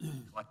and then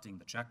collecting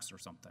the checks or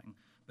something.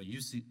 But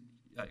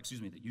that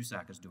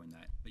USAC is doing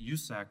that. But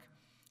USAC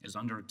is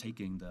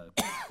undertaking the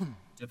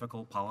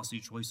difficult policy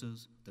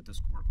choices that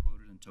this court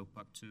quoted in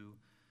Tokpuk 2,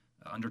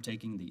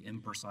 undertaking the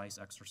imprecise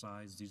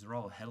exercise. These are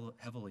all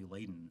heavily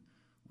laden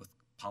with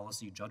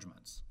policy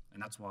judgments.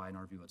 And that's why, in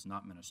our view, it's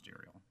not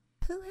ministerial.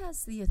 Who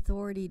has the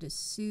authority to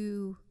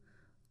sue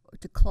or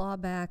to claw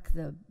back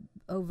the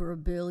over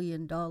 $1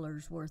 billion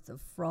worth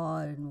of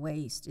fraud and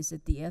waste? Is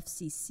it the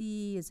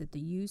FCC? Is it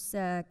the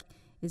USCA?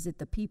 Is it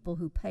the people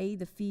who pay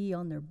the fee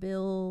on their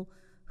bill?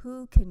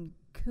 Who,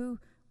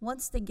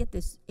 once they get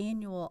this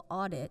annual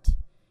audit,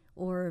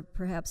 or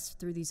perhaps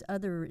through these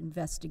other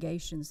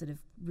investigations that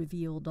have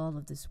revealed all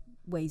of this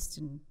waste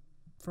and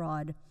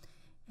fraud,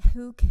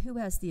 who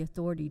has the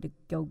authority to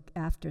go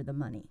after the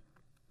money?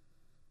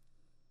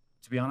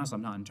 To be honest,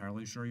 I'm not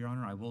entirely sure, Your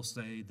Honor. I will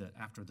say that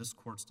after this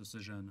court's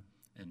decision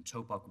in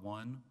Topuck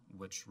 1,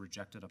 which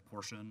rejected a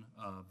portion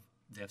of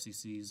the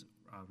FCC's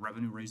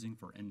revenue raising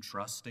for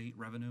intrastate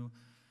revenue,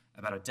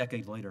 about a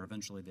decade later,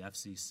 eventually the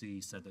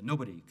FCC said that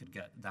nobody could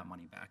get that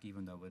money back,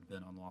 even though it had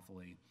been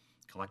unlawfully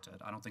collected.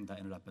 I don't think that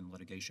ended up in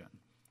litigation,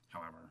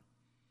 however.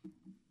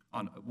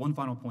 On one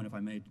final point, if I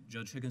may,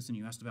 Judge Higginson,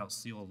 you asked about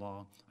seal of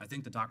law. I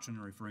think the doctrine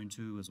you're referring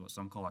to is what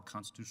some call a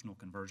constitutional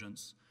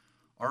convergence.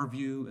 Our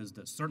view is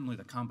that certainly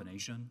the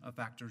combination of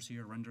factors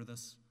here render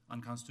this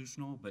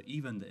unconstitutional, but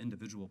even the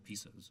individual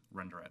pieces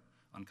render it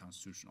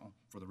unconstitutional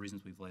for the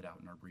reasons we've laid out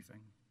in our briefing.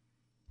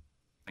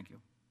 Thank you.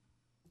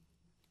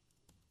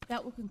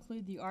 That will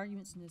conclude the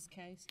arguments in this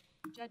case.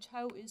 Judge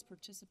Ho is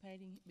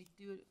participating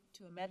due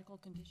to a medical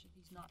condition.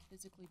 He's not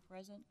physically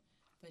present,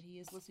 but he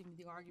is listening to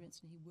the arguments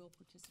and he will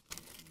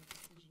participate in the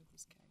decision of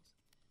this case.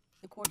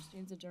 The court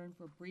stands adjourned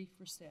for a brief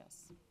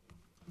recess.